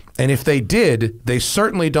 Yeah. And if they did, they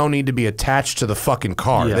certainly don't need to be attached to the fucking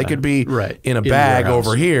car. Yeah. They could be in a bag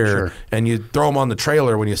over here, and you throw them on the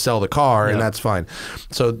trailer when you sell the car, and that's fine.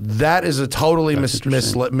 So that is a totally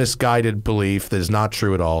misguided belief that is not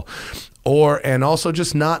true at all. And also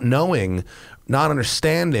just not knowing, not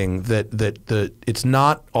understanding that it's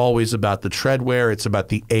not always about the tread wear, it's about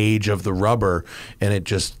the age of the rubber, and it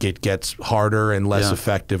gets harder and less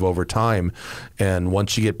effective over time. And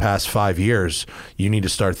once you get past 5 years, you need to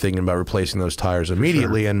start thinking about replacing those tires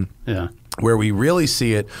immediately. And where we really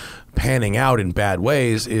see it panning out in bad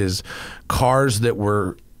ways is cars that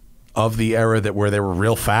were of the era where they were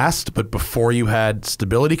real fast, but before you had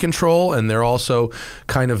stability control, and they're also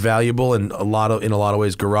kind of valuable in a lot of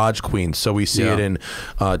ways garage queens. So we see it in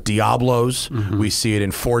Diablos, we see it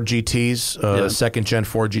in Ford GTs, second gen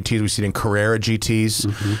Ford GTs, we see it in Carrera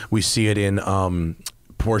GTs, we see it in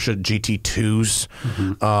Porsche GT2s,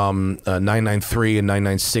 993 and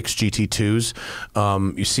 996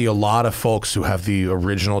 GT2s. You see a lot of folks who have the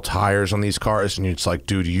original tires on these cars, and it's like,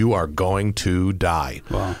 dude, you are going to die.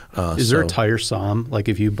 Wow. Is there a tire SOM? Like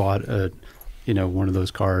if you bought one of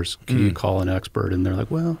those cars, can you call an expert and they're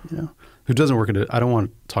like, well, who doesn't work at it? I don't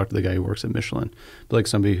want to talk to the guy who works at Michelin, but like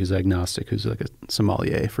somebody who's agnostic, who's like a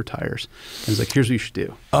sommelier for tires. And he's like, here's what you should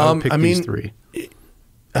do. Pick these 3.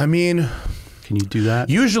 Can you do that?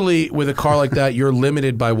 Usually with a car like that, you're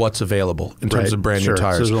limited by what's available in terms of brand new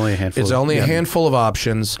tires. So there's only a handful. It's only a handful of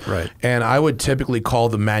options. Right. And I would typically call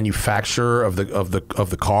the manufacturer of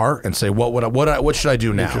the car and say, what should I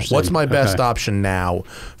do now? What's my best option now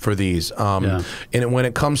for these? And when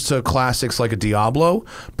it comes to classics like a Diablo,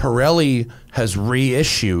 Pirelli has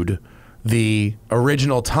reissued the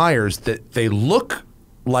original tires that they look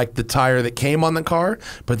like the tire that came on the car,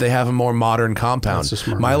 but they have a more modern compound. That's a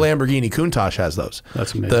smart My one. Lamborghini Countach has those.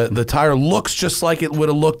 That's amazing. The tire looks just like it would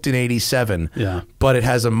have looked in '87, but it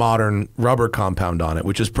has a modern rubber compound on it,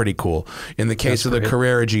 which is pretty cool. In the case of the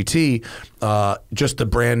Carrera GT, just the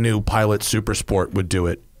brand new Pilot Super Sport would do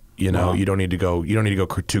it. You don't need to go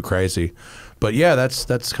too crazy. But yeah,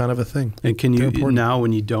 that's kind of a thing. And can you now,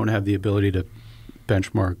 when you don't have the ability to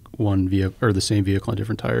benchmark one vehicle or the same vehicle on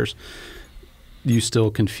different tires, you still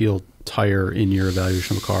can feel tire in your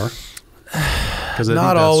evaluation of a car? Because I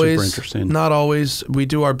think that's super interesting. Not always. We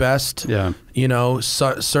do our best. Yeah.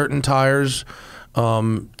 Certain tires,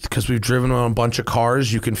 because we've driven on a bunch of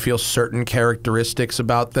cars, you can feel certain characteristics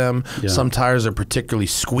about them. Yeah. Some tires are particularly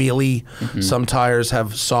squealy. Some tires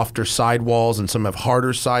have softer sidewalls and some have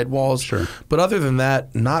harder sidewalls. Sure. But other than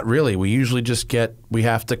that, not really. We usually we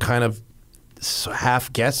have to kind of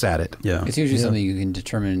half guess at it. Yeah. It's usually something you can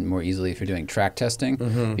determine more easily if you're doing track testing,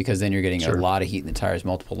 because then you're getting a lot of heat in the tires,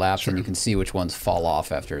 multiple laps, and you can see which ones fall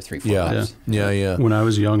off after 3-4 laps. Yeah. When I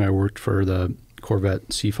was young, I worked for the Corvette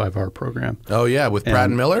C5R program. Oh yeah, with Pratt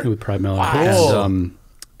and Miller? With Pratt and Miller. Wow.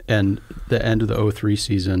 And the end of the 03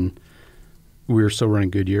 season, we were still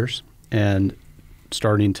running Goodyears and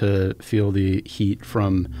starting to feel the heat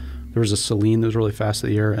from... There was a Celine that was really fast of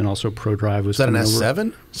the year, and also ProDrive was... Is that an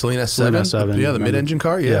S7? Celine S7? Yeah, the mid-engine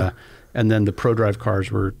car? Yeah. And then the ProDrive cars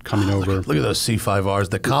were coming over. Look at those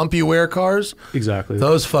C5Rs. The CompuWare cars? Exactly.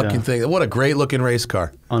 Those fucking things. What a great-looking race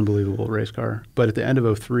car. Unbelievable race car. But at the end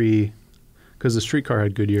of 03, because the street car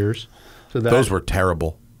had Goodyears. So those were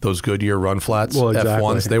terrible. Those Goodyear run flats,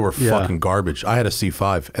 F1s, they were fucking garbage. I had a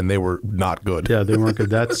C5, and they were not good. Yeah, they weren't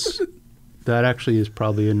good. That actually is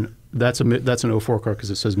probably that's an 04 car because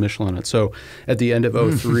it says Michelin on it. So at the end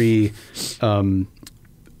of 03,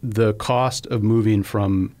 the cost of moving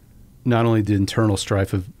from not only the internal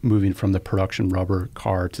strife of moving from the production rubber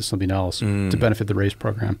car to something else to benefit the race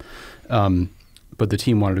program, but the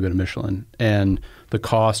team wanted to go to Michelin, and the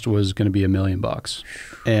cost was going to be $1 million.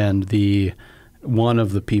 And one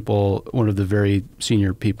of the very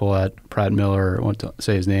senior people at Pratt Miller, I want to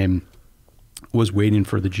say his name, was waiting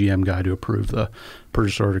for the GM guy to approve the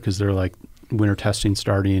purchase order because they're like, winter testing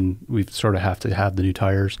starting, we sort of have to have the new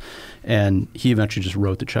tires. And he eventually just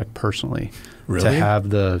wrote the check personally to have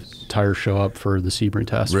the tires show up for the Sebring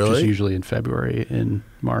test, which is usually in February, in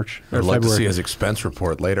March. I'd like to see his expense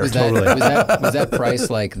report later. Was that price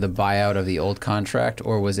like the buyout of the old contract,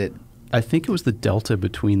 or was it? I think it was the delta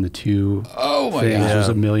between the two things. God. It was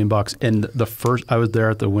 $1 million. And I was there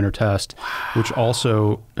at the winter test, which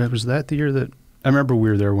also, was that the year that, I remember we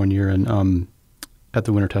were there one year and at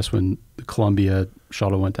the winter test when the Columbia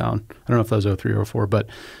shuttle went down. I don't know if that was 03 or 04, but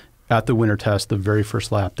at the winter test, the very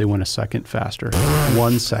first lap, they went a second faster.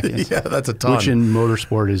 1 second. Yeah, that's a ton. Which in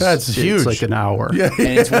motorsport is huge. It's like an hour. Yeah.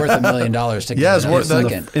 And it's worth $1 million to get it's worth a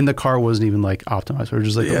second. And the car wasn't even like optimized. We were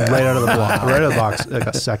just like right out of the block, right out of the box, like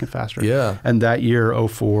a second faster. Yeah. And that year,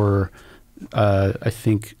 04, I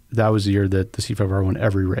think that was the year that the C5R won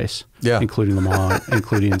every race, including Le Mans,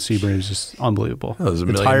 including Sebring. It was just unbelievable. That was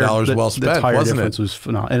 $1 million well spent, the tire wasn't difference it? Was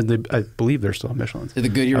phenomenal. And I believe they're still on Michelin. Did the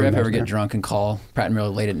Goodyear rep ever get drunk and call Pratt & Miller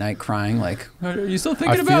late at night crying like, are you still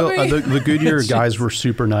thinking about me? The Goodyear guys were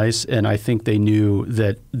super nice, and I think they knew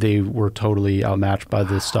that they were totally outmatched by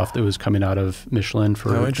the stuff that was coming out of Michelin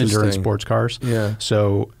for endurance sports cars. Yeah.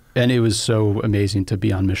 So, and it was so amazing to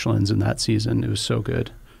be on Michelin's in that season. It was so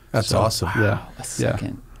good. That's awesome. Yeah. A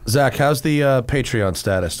second. Zach, how's the Patreon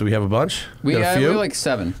status? Do we have a bunch? We got a few? We like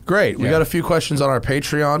 7. Great. We got a few questions on our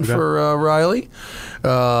Patreon for Reilly.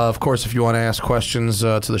 Of course, if you want to ask questions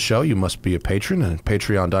to the show, you must be a patron at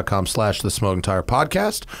patreon.com/The Smoking Tire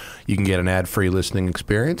Podcast. You can get an ad-free listening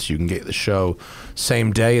experience. You can get the show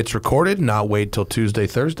same day it's recorded, not wait till Tuesday,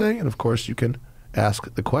 Thursday. And, of course, you can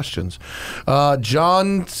ask the questions.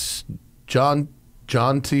 John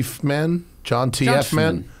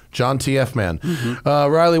TF Man.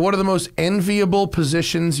 Reilly, what are the most enviable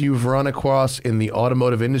positions you've run across in the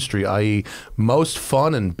automotive industry, i.e. most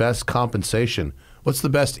fun and best compensation? What's the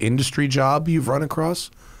best industry job you've run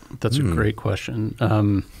across? That's a great question.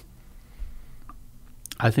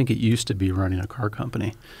 I think it used to be running a car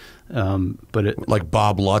company. But it, like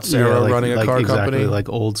Bob Lutz era running a car company? Like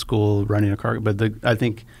old school running a car. But I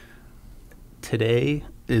think today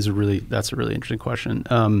that's a really interesting question.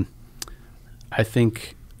 I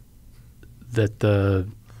think that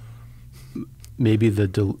maybe the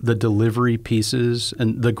delivery pieces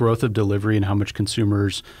and the growth of delivery and how much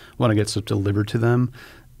consumers want to get stuff delivered to them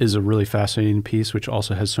is a really fascinating piece, which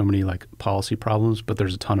also has so many like policy problems, but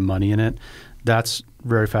there's a ton of money in it. That's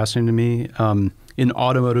very fascinating to me. In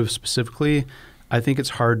automotive specifically, I think it's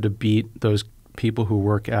hard to beat those people who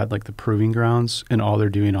work at like the proving grounds and all they're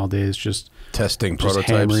doing all day is just testing prototypes,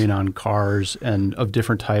 hammering on cars and of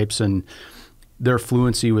different types, and their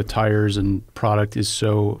fluency with tires and product is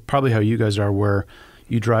so probably how you guys are, where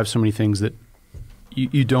you drive so many things that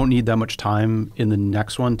you don't need that much time in the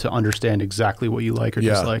next one to understand exactly what you like or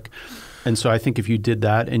dislike. And so I think if you did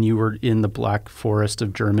that and you were in the Black Forest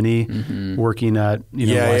of Germany working at,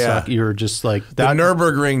 you were just like that. The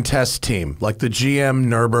Nürburgring test team, like the GM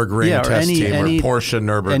Nürburgring test team or Porsche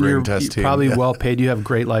Nürburgring test team. Probably well paid. You have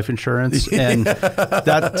great life insurance. And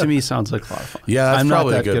that to me sounds like a lot of fun. Yeah, that's I'm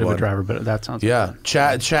probably not that a good of one. a driver, but that sounds fun.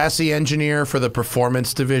 Chassis engineer for the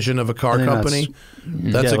performance division of a car company.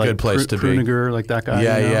 That's a good place to be. Pruniger, like that guy.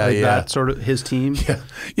 That sort of his team.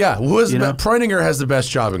 Preuninger has the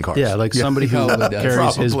best job in cars. Yeah, like somebody who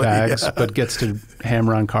carries his bags but gets to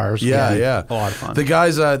hammer on cars. A lot of fun.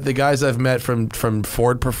 The guys I've met from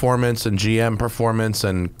Ford Performance and GM Performance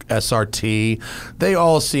and SRT, they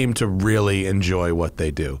all seem to really enjoy what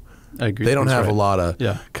they do. I agree. They don't have a lot of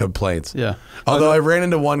complaints. Yeah. Although I ran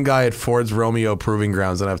into one guy at Ford's Romeo Proving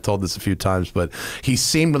Grounds, and I've told this a few times, but he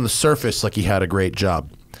seemed on the surface like he had a great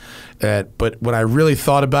job. But when I really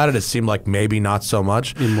thought about it, it seemed like maybe not so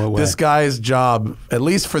much. In what way? This guy's job, at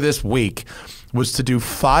least for this week, was to do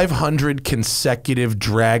 500 consecutive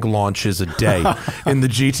drag launches a day in the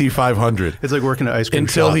GT500. It's like working at ice cream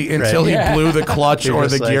until shop, he blew the clutch or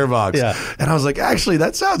the gearbox. Yeah. And I was like, actually,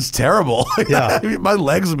 that sounds terrible. Yeah. My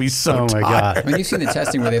legs would be so tired. God. I mean, you've seen the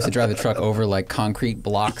testing where they have to drive the truck over like concrete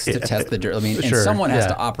blocks to test the dirt. I mean, and someone has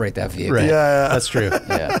to operate that vehicle. Right. Yeah, that's true.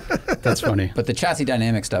 That's funny. But the chassis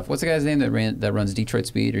dynamic stuff. What's the guy's name that runs Detroit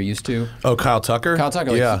Speed or used to? Oh, Kyle Tucker. Kyle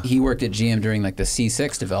Tucker. Like, he worked at GM during like the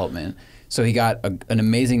C6 development. So he got an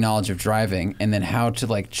amazing knowledge of driving and then how to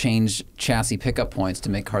like change chassis pickup points to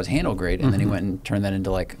make cars handle great. And then he went and turned that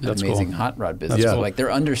into like an amazing hot rod business. So like their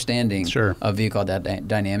understanding of vehicle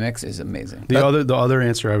dynamics is amazing. The other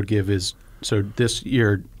answer I would give is, so this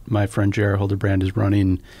year my friend Jared Hildebrand is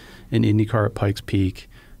running an IndyCar at Pikes Peak.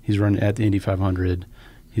 He's running at the Indy 500.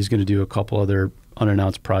 He's going to do a couple other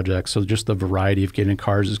unannounced projects. So just the variety of getting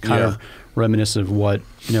cars is kind of reminiscent of what,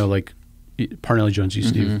 like Parnelli Jones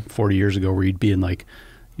used to do 40 years ago, where you'd be in like,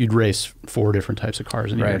 you'd race 4 different types of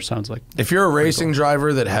cars in a year. It sounds like. If you're a racing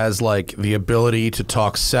driver that has like the ability to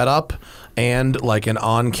talk setup and like an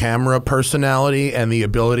on-camera personality and the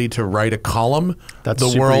ability to write a column,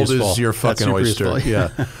 the world is your fucking oyster. Yeah.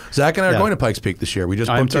 Zach and I are going to Pikes Peak this year. We just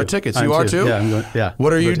booked our tickets. You are too? Yeah, I'm going. Yeah.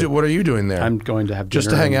 What are you doing there? I'm going to have dinner just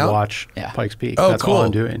to hang out, and watch Pikes Peak. Oh, that's cool. all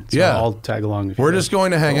I'm doing. So I'll tag along. We're just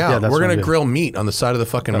going to hang out. We're going to grill meat on the side of the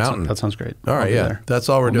fucking mountain. That sounds great. All right, that's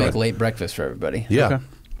all we're doing. Make late breakfast for everybody. Yeah. Okay.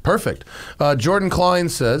 Perfect. Jordan Klein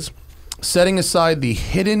says, setting aside the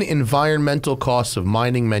hidden environmental costs of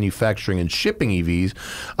mining, manufacturing, and shipping EVs,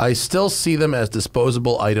 I still see them as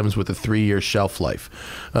disposable items with a 3-year shelf life.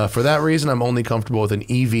 For that reason, I'm only comfortable with an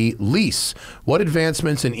EV lease. What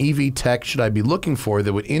advancements in EV tech should I be looking for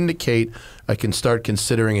that would indicate I can start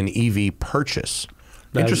considering an EV purchase?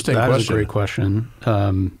 Interesting question. That is a great question.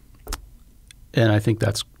 And I think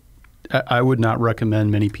I would not recommend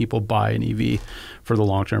many people buy an EV for the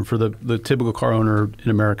long term. For the typical car owner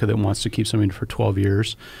in America that wants to keep something for 12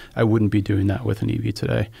 years, I wouldn't be doing that with an EV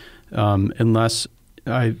today. Unless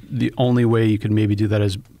the only way you could maybe do that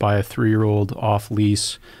is buy a 3-year-old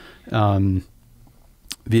off-lease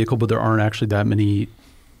vehicle, but there aren't that many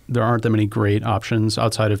great options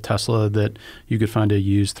outside of Tesla that you could find a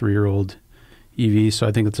used 3-year-old EV. So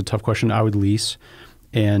I think that's a tough question. I would lease.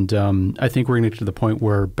 And I think we're going to get to the point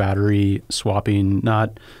where battery swapping,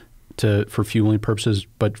 not for fueling purposes,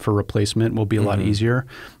 but for replacement, will be a lot easier.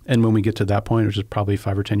 And when we get to that point, which is probably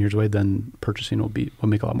 5 or 10 years away, then purchasing will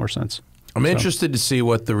make a lot more sense. I'm interested to see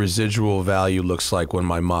what the residual value looks like when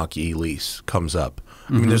my Mach-E lease comes up.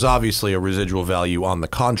 I mean, there's obviously a residual value on the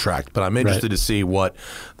contract, but I'm interested to see what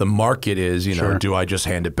the market is. Do I just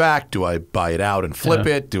hand it back? Do I buy it out and flip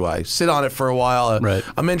it? Do I sit on it for a while?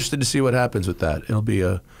 I'm interested to see what happens with that. It'll be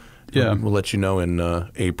we'll let you know in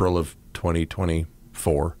April of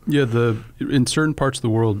 2024. Yeah, in certain parts of the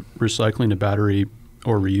world, recycling a battery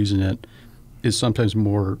or reusing it is sometimes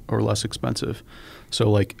more or less expensive. So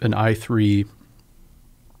like an i3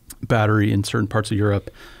 battery in certain parts of Europe,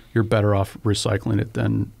 you're better off recycling it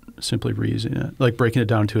than simply reusing it. Like breaking it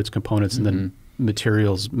down to its components and then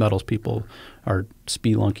metals people are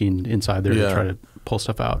spelunking inside there to try to pull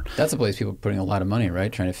stuff out. That's a place people are putting a lot of money,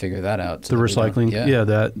 right? Trying to figure that out. So the recycling,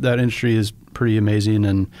 that industry is pretty amazing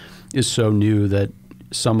and is so new that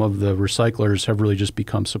some of the recyclers have really just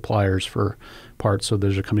become suppliers for parts. So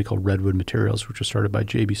there's a company called Redwood Materials, which was started by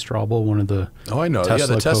J.B. Straubel, one of the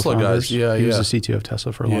the Tesla guys. He was the CTO of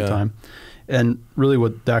Tesla for a long time. And really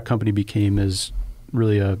what that company became is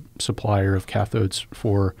really a supplier of cathodes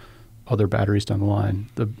for other batteries down the line.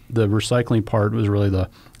 The recycling part was really the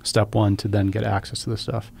step one to then get access to this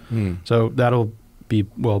stuff. So that'll be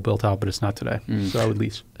well built out, but it's not today. So I would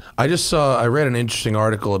lease. I read an interesting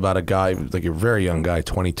article about a guy, like a very young guy,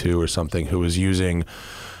 22 or something, who was using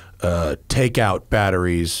takeout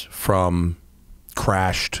batteries from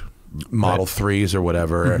crashed Model 3s or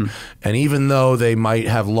whatever. And even though they might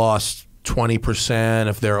have lost 20%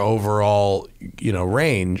 of their overall,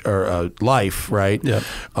 range or life, right?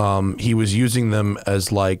 He was using them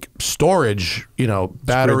as like storage,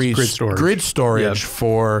 batteries, grid storage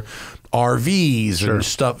for RVs and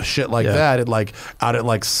stuff, shit like that. Out at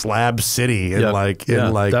like Slab City and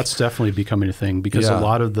that's definitely becoming a thing because a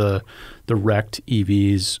lot of the wrecked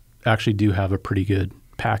EVs actually do have a pretty good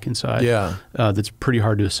pack inside. That's pretty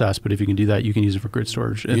hard to assess, but if you can do that, you can use it for grid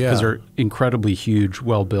storage because they're incredibly huge,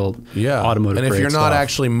 well-built automotive. And if you're not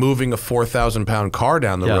actually moving a 4,000-pound car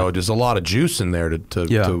down the road, there's a lot of juice in there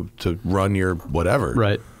to run your whatever.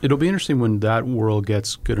 Right. It'll be interesting when that world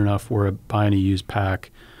gets good enough where buying a used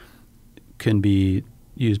pack can be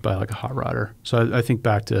used by like a hot rodder. So I think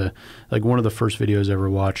back to like one of the first videos I ever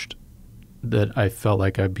watched that I felt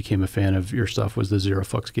like I became a fan of your stuff was the Zero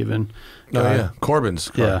Fucks Given guy. Corbin's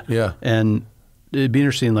car. And it'd be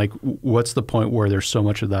interesting, like, what's the point where there's so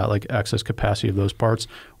much of that, like, excess capacity of those parts,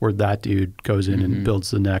 where that dude goes in and builds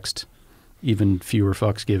the next even fewer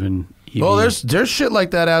fucks given. EV. Well, there's shit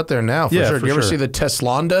like that out there now, for sure. Do you ever see the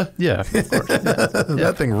Teslonda? Yeah, of course.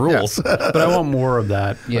 That thing rules. Yeah. But I want more of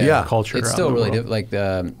that culture. It's still really like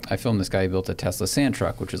I filmed this guy who built a Tesla sand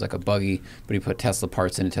truck, which is like a buggy, but he put Tesla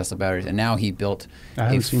parts into Tesla batteries, and now he built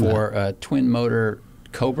a twin motor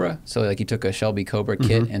Cobra. So like he took a Shelby Cobra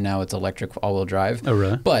kit, and now it's electric all-wheel drive. Oh,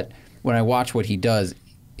 really? But when I watch what he does,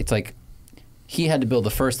 it's like he had to build the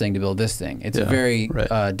first thing to build this thing. It's a very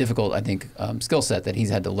difficult, I think, skill set that he's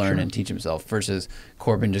had to learn and teach himself versus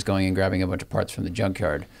Corbin just going and grabbing a bunch of parts from the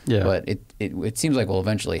junkyard. Yeah. But it seems like we'll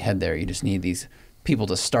eventually head there. You just need these people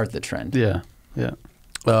to start the trend. Yeah, yeah.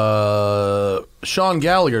 Sean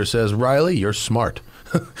Gallagher says, Reilly, you're smart.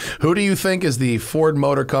 Who do you think is the Ford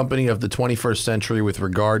Motor Company of the 21st century with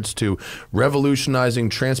regards to revolutionizing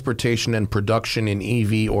transportation and production in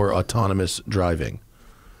EV or autonomous driving?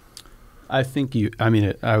 I think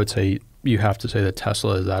I would say you have to say that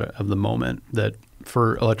Tesla is out of the moment, that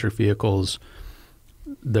for electric vehicles,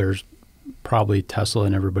 there's probably Tesla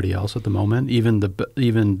and everybody else at the moment. Even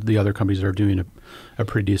the other companies are doing a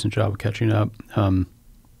pretty decent job of catching up.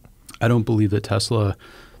 I don't believe that Tesla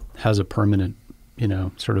has a permanent,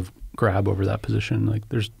 sort of grab over that position. Like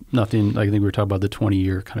there's nothing, like I think we were talking about the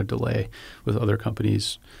 20-year kind of delay with other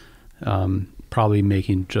companies. Probably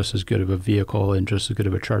making just as good of a vehicle and just as good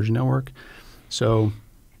of a charging network. So,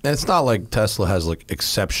 and it's not like Tesla has like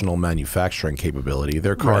exceptional manufacturing capability.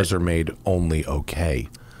 Their cars are made only okay.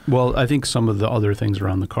 Well, I think some of the other things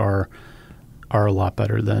around the car are a lot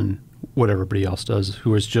better than what everybody else does,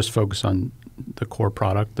 who is just focused on the core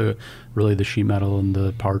product, the sheet metal and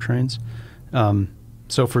the powertrains.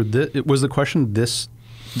 So for this, was the question this?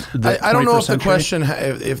 I don't know if the question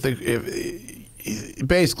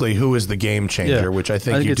basically, who is the game changer, which I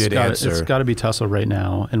think you did answer. It's got to be Tesla right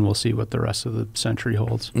now, and we'll see what the rest of the century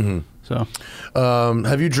holds. Mm-hmm. So,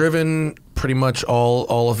 have you driven pretty much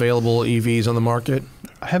all available EVs on the market?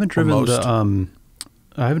 I haven't driven the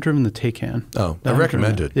Taycan. Oh, I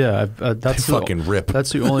recommend it. Yeah, that's the fucking rip.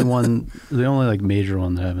 That's the only one, the only like major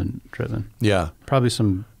one that I haven't driven. Yeah, probably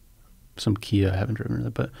some Kia I haven't driven,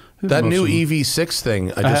 but that new EV6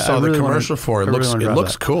 thing I just saw the commercial for. It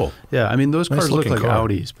looks cool. Yeah, I mean those cars look like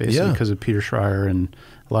Audis basically because of Peter Schreier and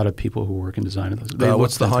a lot of people who work in design of those.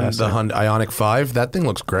 What's the Hyundai Ioniq 5? That thing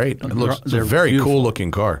looks great. It's a very cool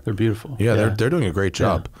looking car. They're beautiful. Yeah, they're doing a great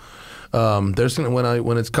job. Yeah.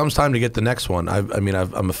 When it comes time to get the next one,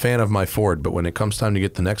 I'm a fan of my Ford, but when it comes time to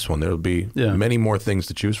get the next one, there'll be many more things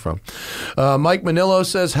to choose from. Mike Manillo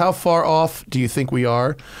says, how far off do you think we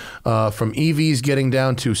are from EVs getting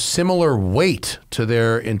down to similar weight to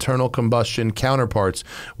their internal combustion counterparts?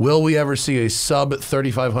 Will we ever see a sub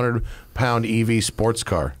 3,500 pound EV sports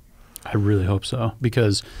car? I really hope so,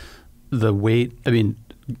 because the weight,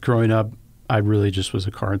 growing up, I really just was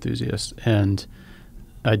a car enthusiast, and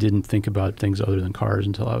I didn't think about things other than cars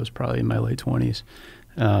until I was probably in my late 20s.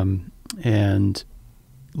 And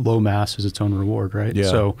low mass is its own reward, right? Yeah.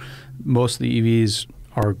 So most of the EVs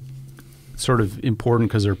are sort of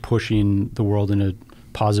important because they're pushing the world in a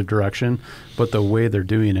positive direction. But the way they're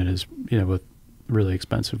doing it is, with really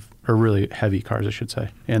expensive or really heavy cars, I should say,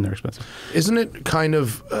 and they're expensive. Isn't it kind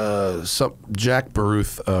of Jack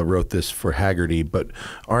Baruth wrote this for Haggerty, but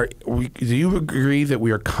do you agree that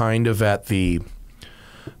we are kind of at a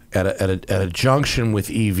junction with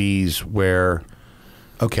EVs where,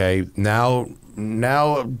 okay, now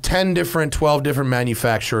 10 different, 12 different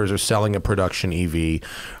manufacturers are selling a production EV,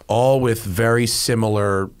 all with very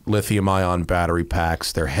similar lithium-ion battery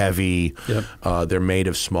packs. They're heavy. Yep. They're made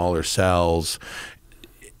of smaller cells.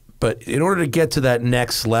 But in order to get to that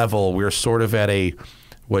next level, we're sort of at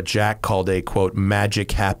what Jack called a, quote,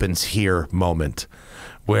 magic happens here moment,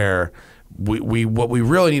 where what we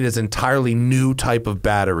really need is an entirely new type of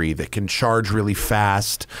battery that can charge really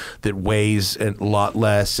fast, that weighs a lot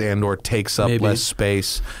less and or takes up less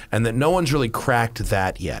space, and that no one's really cracked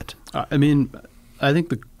that yet. I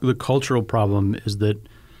think the cultural problem is that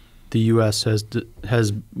the U.S.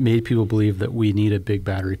 has made people believe that we need a big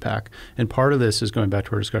battery pack, and part of this is going back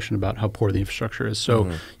to our discussion about how poor the infrastructure is. So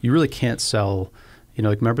you really can't sell,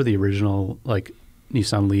 remember the original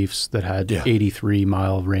Nissan Leafs that had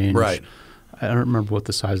 83-mile range. Right. I don't remember what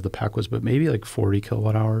the size of the pack was, but maybe 40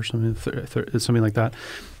 kilowatt hours, something like that.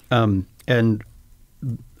 And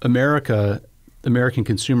American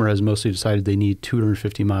consumer has mostly decided they need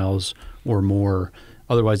 250 miles or more.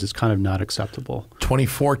 Otherwise, it's kind of not acceptable.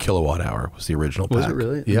 24 kilowatt hour was the original pack. Was it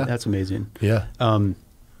really? Yeah. That's amazing. Yeah.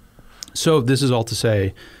 So this is all to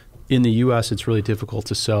say, in the U.S., it's really difficult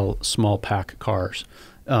to sell small pack cars.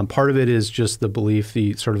 Part of it is just the belief,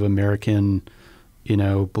 the sort of American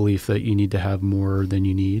belief that you need to have more than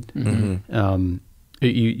you need.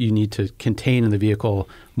 You need to contain in the vehicle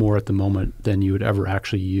more at the moment than you would ever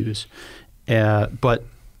actually use. But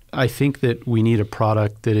I think that we need a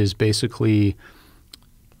product that is basically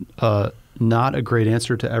not a great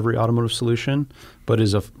answer to every automotive solution, but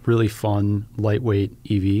is a really fun, lightweight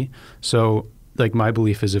EV. So like my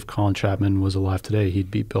belief is if Colin Chapman was alive today, he'd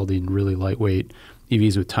be building really lightweight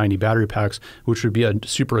EVs with tiny battery packs, which would be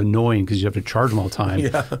super annoying because you have to charge them all the time.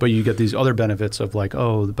 Yeah. But you get these other benefits of like,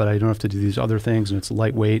 but I don't have to do these other things, and it's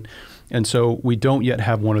lightweight. And so we don't yet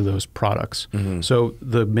have one of those products. So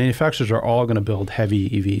the manufacturers are all going to build heavy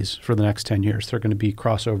EVs for the next 10 years. They're going to be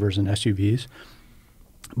crossovers and SUVs.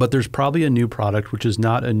 But there's probably a new product, which is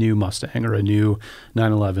not a new Mustang or a new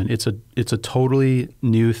 911. It's a totally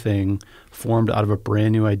new thing formed out of a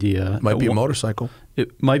brand new idea. Might be a motorcycle.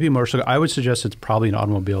 It might be a motorcycle. I would suggest it's probably an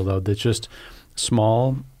automobile, though, that's just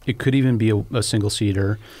small. It could even be a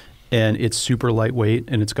single-seater, and it's super lightweight,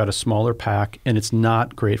 and it's got a smaller pack, and it's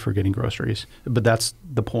not great for getting groceries. But that's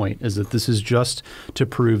the point, is that this is just to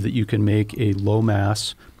prove that you can make a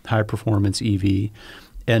low-mass, high-performance EV,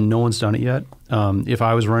 and no one's done it yet. If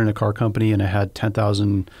I was running a car company and I had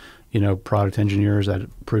 10,000, product engineers at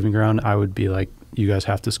Proving Ground, I would be like, you guys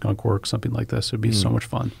have to skunk work something like this. It would be so much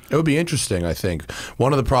fun. It would be interesting, I think.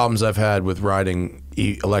 One of the problems I've had with riding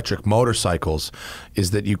electric motorcycles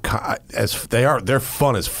is that they're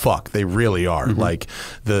fun as fuck. They really are. Like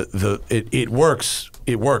it works.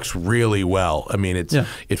 It works really well. I mean,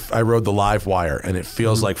 I rode the Live Wire, and it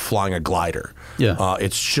feels like flying a glider. Yeah,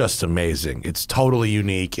 it's just amazing. It's totally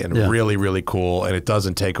unique and really, really cool, and it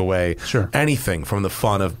doesn't take away anything from the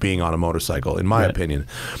fun of being on a motorcycle, in my opinion.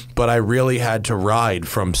 But I really had to ride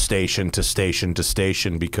from station to station to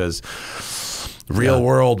station because real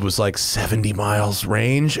world was like 70 miles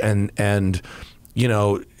range, and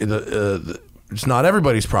it's not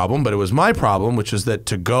everybody's problem, but it was my problem, which is that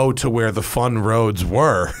to go to where the fun roads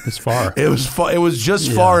were, it's far. It was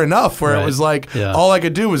just far enough where it was like all I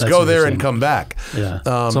could do was go there and come back. Yeah,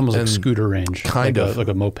 it's almost like scooter range, kind of like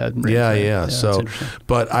a moped range. Yeah. So,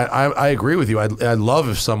 but I agree with you. I'd love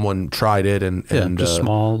if someone tried it and just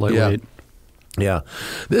small, lightweight. Yeah.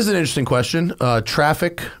 This is an interesting question,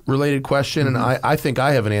 traffic-related question, and I think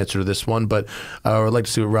I have an answer to this one, but I would like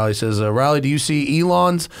to see what Reilly says. Reilly, do you see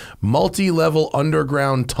Elon's multi-level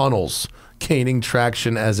underground tunnels gaining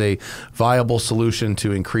traction as a viable solution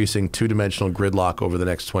to increasing two-dimensional gridlock over the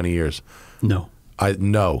next 20 years? No.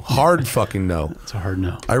 No. Hard fucking no. It's a hard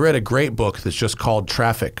no. I read a great book that's just called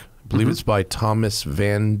Traffic. I believe it's by Thomas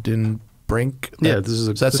Vandenbrink.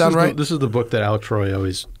 Does that sound right? This is the book that Alex Roy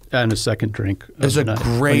always... And a second drink. It's a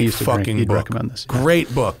great fucking book. Recommend this.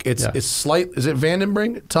 Great book. It's slight. Is it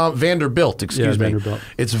Vandenbrink? Vanderbilt. Excuse me. Vanderbilt.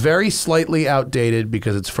 It's very slightly outdated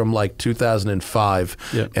because it's from like 2005,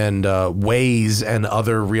 and Waze and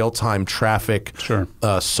other real-time traffic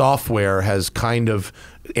software has kind of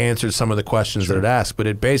answered some of the questions that it asked, but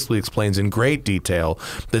it basically explains in great detail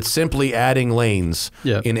that simply adding lanes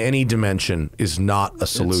in any dimension is not a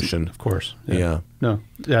solution. Of course. No.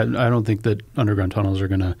 I don't think that underground tunnels are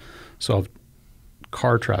going to solve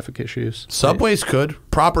car traffic issues. Subways could.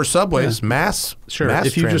 Proper subways, mass mass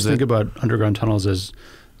if you transit. just think about underground tunnels as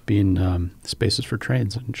being spaces for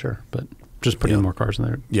trains, and but just putting more cars in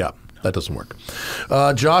there. Yeah. That doesn't work.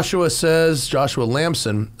 Joshua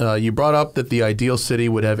Lamson, you brought up that the ideal city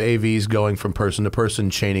would have AVs going from person to person,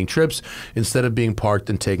 chaining trips instead of being parked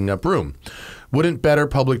and taking up room. Wouldn't better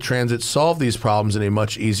public transit solve these problems in a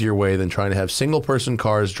much easier way than trying to have single-person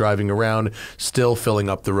cars driving around, still filling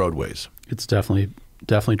up the roadways? It's definitely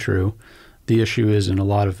true. The issue is in a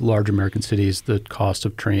lot of large American cities, the cost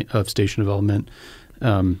of station development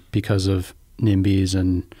because of NIMBYs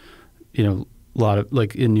and a lot of,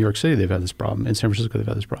 like in New York City, they've had this problem. In San Francisco, they've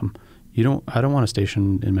had this problem. I don't want a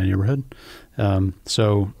station in my neighborhood.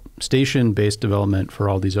 So station-based development for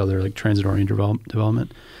all these other like transit-oriented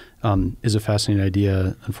development is a fascinating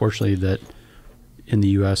idea. Unfortunately, that in the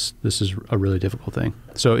U.S., this is a really difficult thing.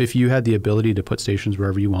 So if you had the ability to put stations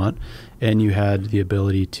wherever you want, and you had the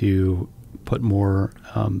ability to put more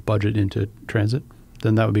budget into transit,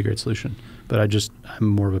 then that would be a great solution. But I'm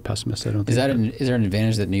more of a pessimist. I don't think. Is there an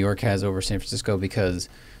advantage that New York has over San Francisco? Because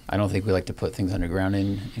I don't think we like to put things underground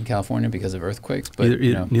in California because of earthquakes. But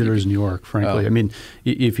neither is New York, frankly. I mean,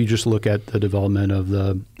 if you just look at the development of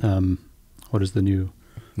the what is the new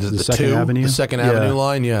the Second Avenue? The Second Avenue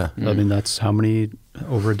line, I mean, that's how many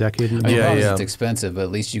over a decade? It's expensive, but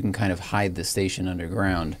at least you can kind of hide the station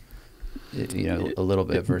underground. A little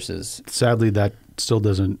bit versus. Sadly, that still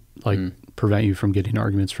doesn't prevent you from getting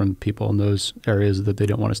arguments from people in those areas that they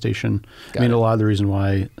don't want a station. A lot of the reason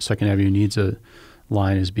why Second Avenue needs a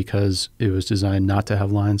line is because it was designed not to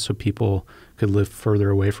have lines so people could live further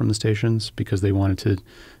away from the stations because they wanted to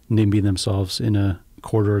NIMBY themselves in a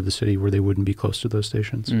quarter of the city where they wouldn't be close to those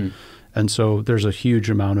stations. And so there's a huge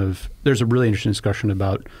amount of, there's a really interesting discussion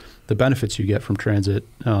about the benefits you get from transit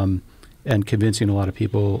and convincing a lot of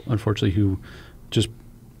people, unfortunately, who just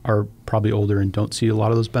are probably older and don't see a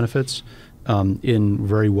lot of those benefits in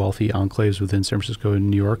very wealthy enclaves within San Francisco and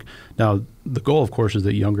New York. Now, the goal, of course, is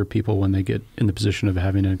that younger people, when they get in the position of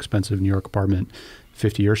having an expensive New York apartment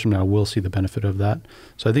 50 years from now, will see the benefit of that.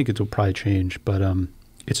 So I think it will probably change, but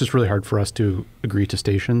it's just really hard for us to agree to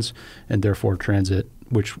stations and therefore transit,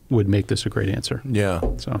 which would make this a great answer. Yeah.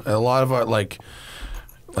 So a lot of our like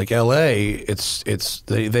LA,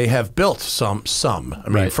 they have built some. I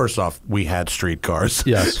mean, first off, we had streetcars.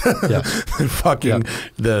 Yes. Yeah. Fucking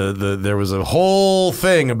there was a whole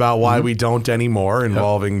thing about why we don't anymore,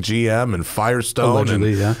 involving GM and Firestone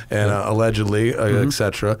allegedly, allegedly,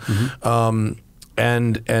 etc.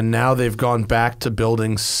 And now they've gone back to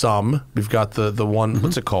building some. We've got the one,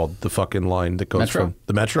 what's it called? The fucking line that goes from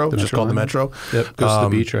the Metro. It's just called the Metro. Yep, goes to the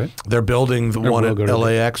beach, right? They're building the one at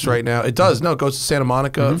LAX right now. It does. No, it goes to Santa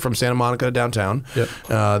Monica, from Santa Monica to downtown.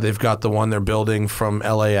 Yep. They've got the one they're building from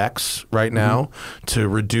LAX right now to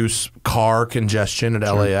reduce car congestion at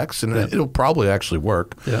LAX, and it'll probably actually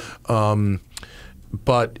work. Yeah.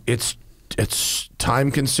 But it's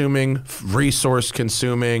time-consuming,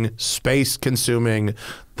 resource-consuming, space-consuming.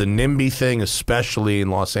 The NIMBY thing, especially in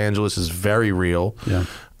Los Angeles, is very real. Yeah.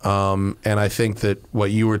 And I think that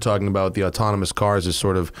what you were talking about with the autonomous cars is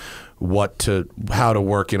sort of how to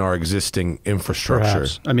work in our existing infrastructure.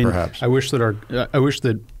 Perhaps. I mean, I wish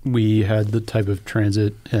that we had the type of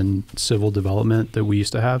transit and civil development that we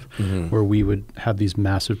used to have, where we would have these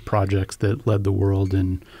massive projects that led the world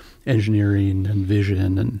in engineering and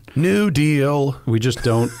vision and New Deal. We just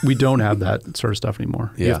don't have that sort of stuff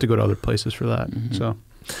anymore. You have to go to other places for that. So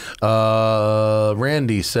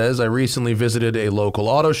Randy says, I recently visited a local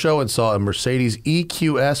auto show and saw a Mercedes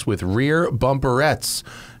EQS with rear bumperettes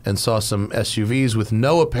and saw some SUVs with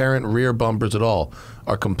no apparent rear bumpers at all.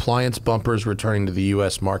 Are compliance bumpers returning to the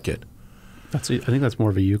U.S. market? I think that's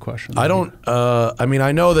more of a you question. I don't I mean,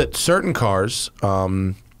 I know that certain cars,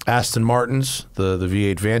 Aston Martin's, the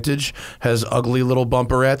V8 Vantage, has ugly little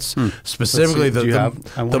bumperettes. Specifically,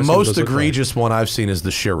 the most egregious one I've seen is the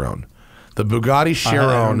Chiron. The Bugatti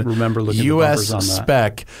Chiron US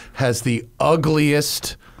spec has the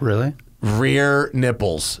ugliest rear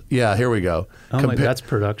nipples. Yeah, here we go. That's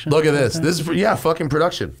production? Look at this. This is, fucking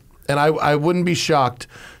production. And I wouldn't be shocked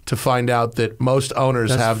to find out that most owners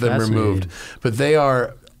have them removed. But they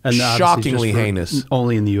are... And shockingly heinous.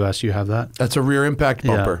 Only in the U.S. you have that? That's a rear impact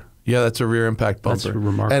bumper. Yeah, that's a rear impact bumper. That's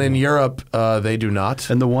remarkable. And in Europe, they do not.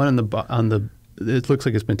 And the one on the it looks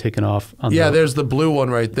like it's been taken off. There's the blue one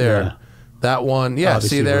right there. Yeah. That one,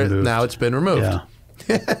 see there, now it's been removed. Yeah.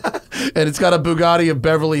 And it's got a Bugatti of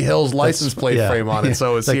Beverly Hills license plate frame on it,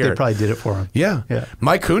 so it's like here. They probably did it for him. Yeah.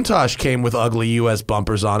 My Countach came with ugly U.S.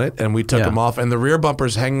 bumpers on it, and we took them off, and the rear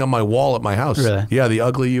bumper's hanging on my wall at my house. Really? Yeah, the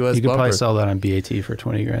ugly U.S. bumper. You could probably sell that on BAT for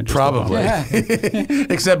 $20,000. Probably.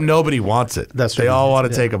 Except nobody wants it. They all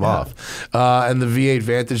want to take them off. And the V8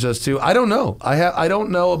 Vantage does too. I don't know. I don't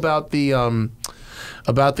know about the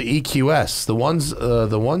EQS.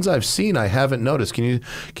 The ones I've seen, I haven't noticed. Can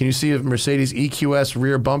you see a Mercedes EQS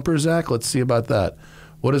rear bumper, Zach? Let's see about that.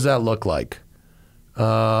 What does that look like?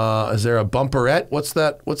 Is there a bumperette? What's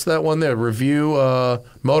that one there? Review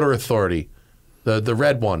Motor Authority, the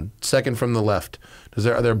red one, second from the left.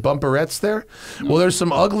 Are there bumperettes there? Well, there's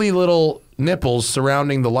some ugly little nipples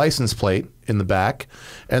surrounding the license plate in the back,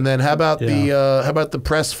 and then how about the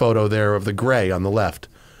press photo there of the gray on the left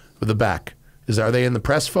with the back? Are they in the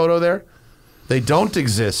press photo there? They don't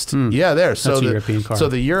exist. Yeah, there. So that's a European car. So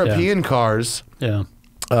the European cars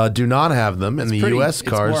do not have them, and the U.S.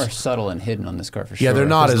 cars. It's more subtle and hidden on this car for sure. Yeah, they're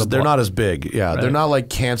not as big. Yeah, they're not like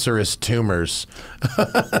cancerous tumors.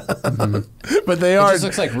 But they are. It just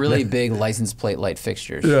looks like really big license plate light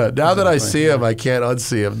fixtures. Yeah. Now that I see them, I can't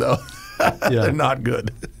unsee them though. They're not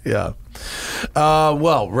good. Yeah.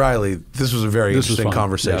 Well, Reilly, this was a very interesting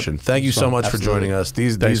conversation. Thank you so much for joining us.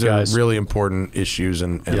 These are really important issues,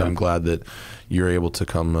 and I'm glad that you're able to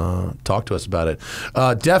come talk to us about it.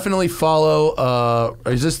 Definitely follow,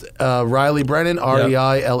 is this Reilly Brennan,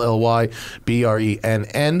 ReillyBrennan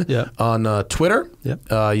on Twitter.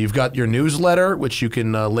 You've got your newsletter, which you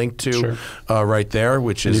can link to right there,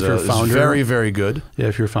 which is very, very good. Yeah,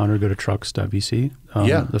 if you're a founder, go to trucks.vc.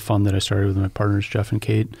 The fund that I started with my partners, Jeff and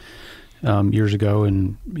Kate, years ago.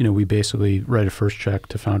 And, we basically write a first check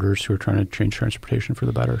to founders who are trying to change transportation for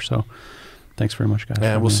the better. So Thanks very much, guys.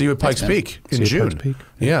 And we'll see you at Pikes Peak in June. Pikes Peak.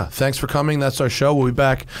 Yeah, thanks for coming. That's our show. We'll be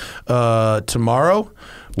back tomorrow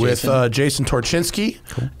with Jason Torchinsky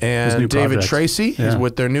and David Tracy is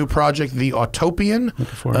with their new project, The Autopian.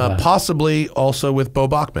 Possibly also with Bo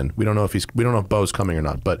Bachman. We don't know if Bo's coming or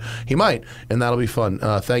not, but he might, and that'll be fun.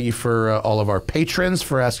 Thank you for all of our patrons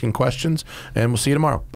for asking questions, and we'll see you tomorrow.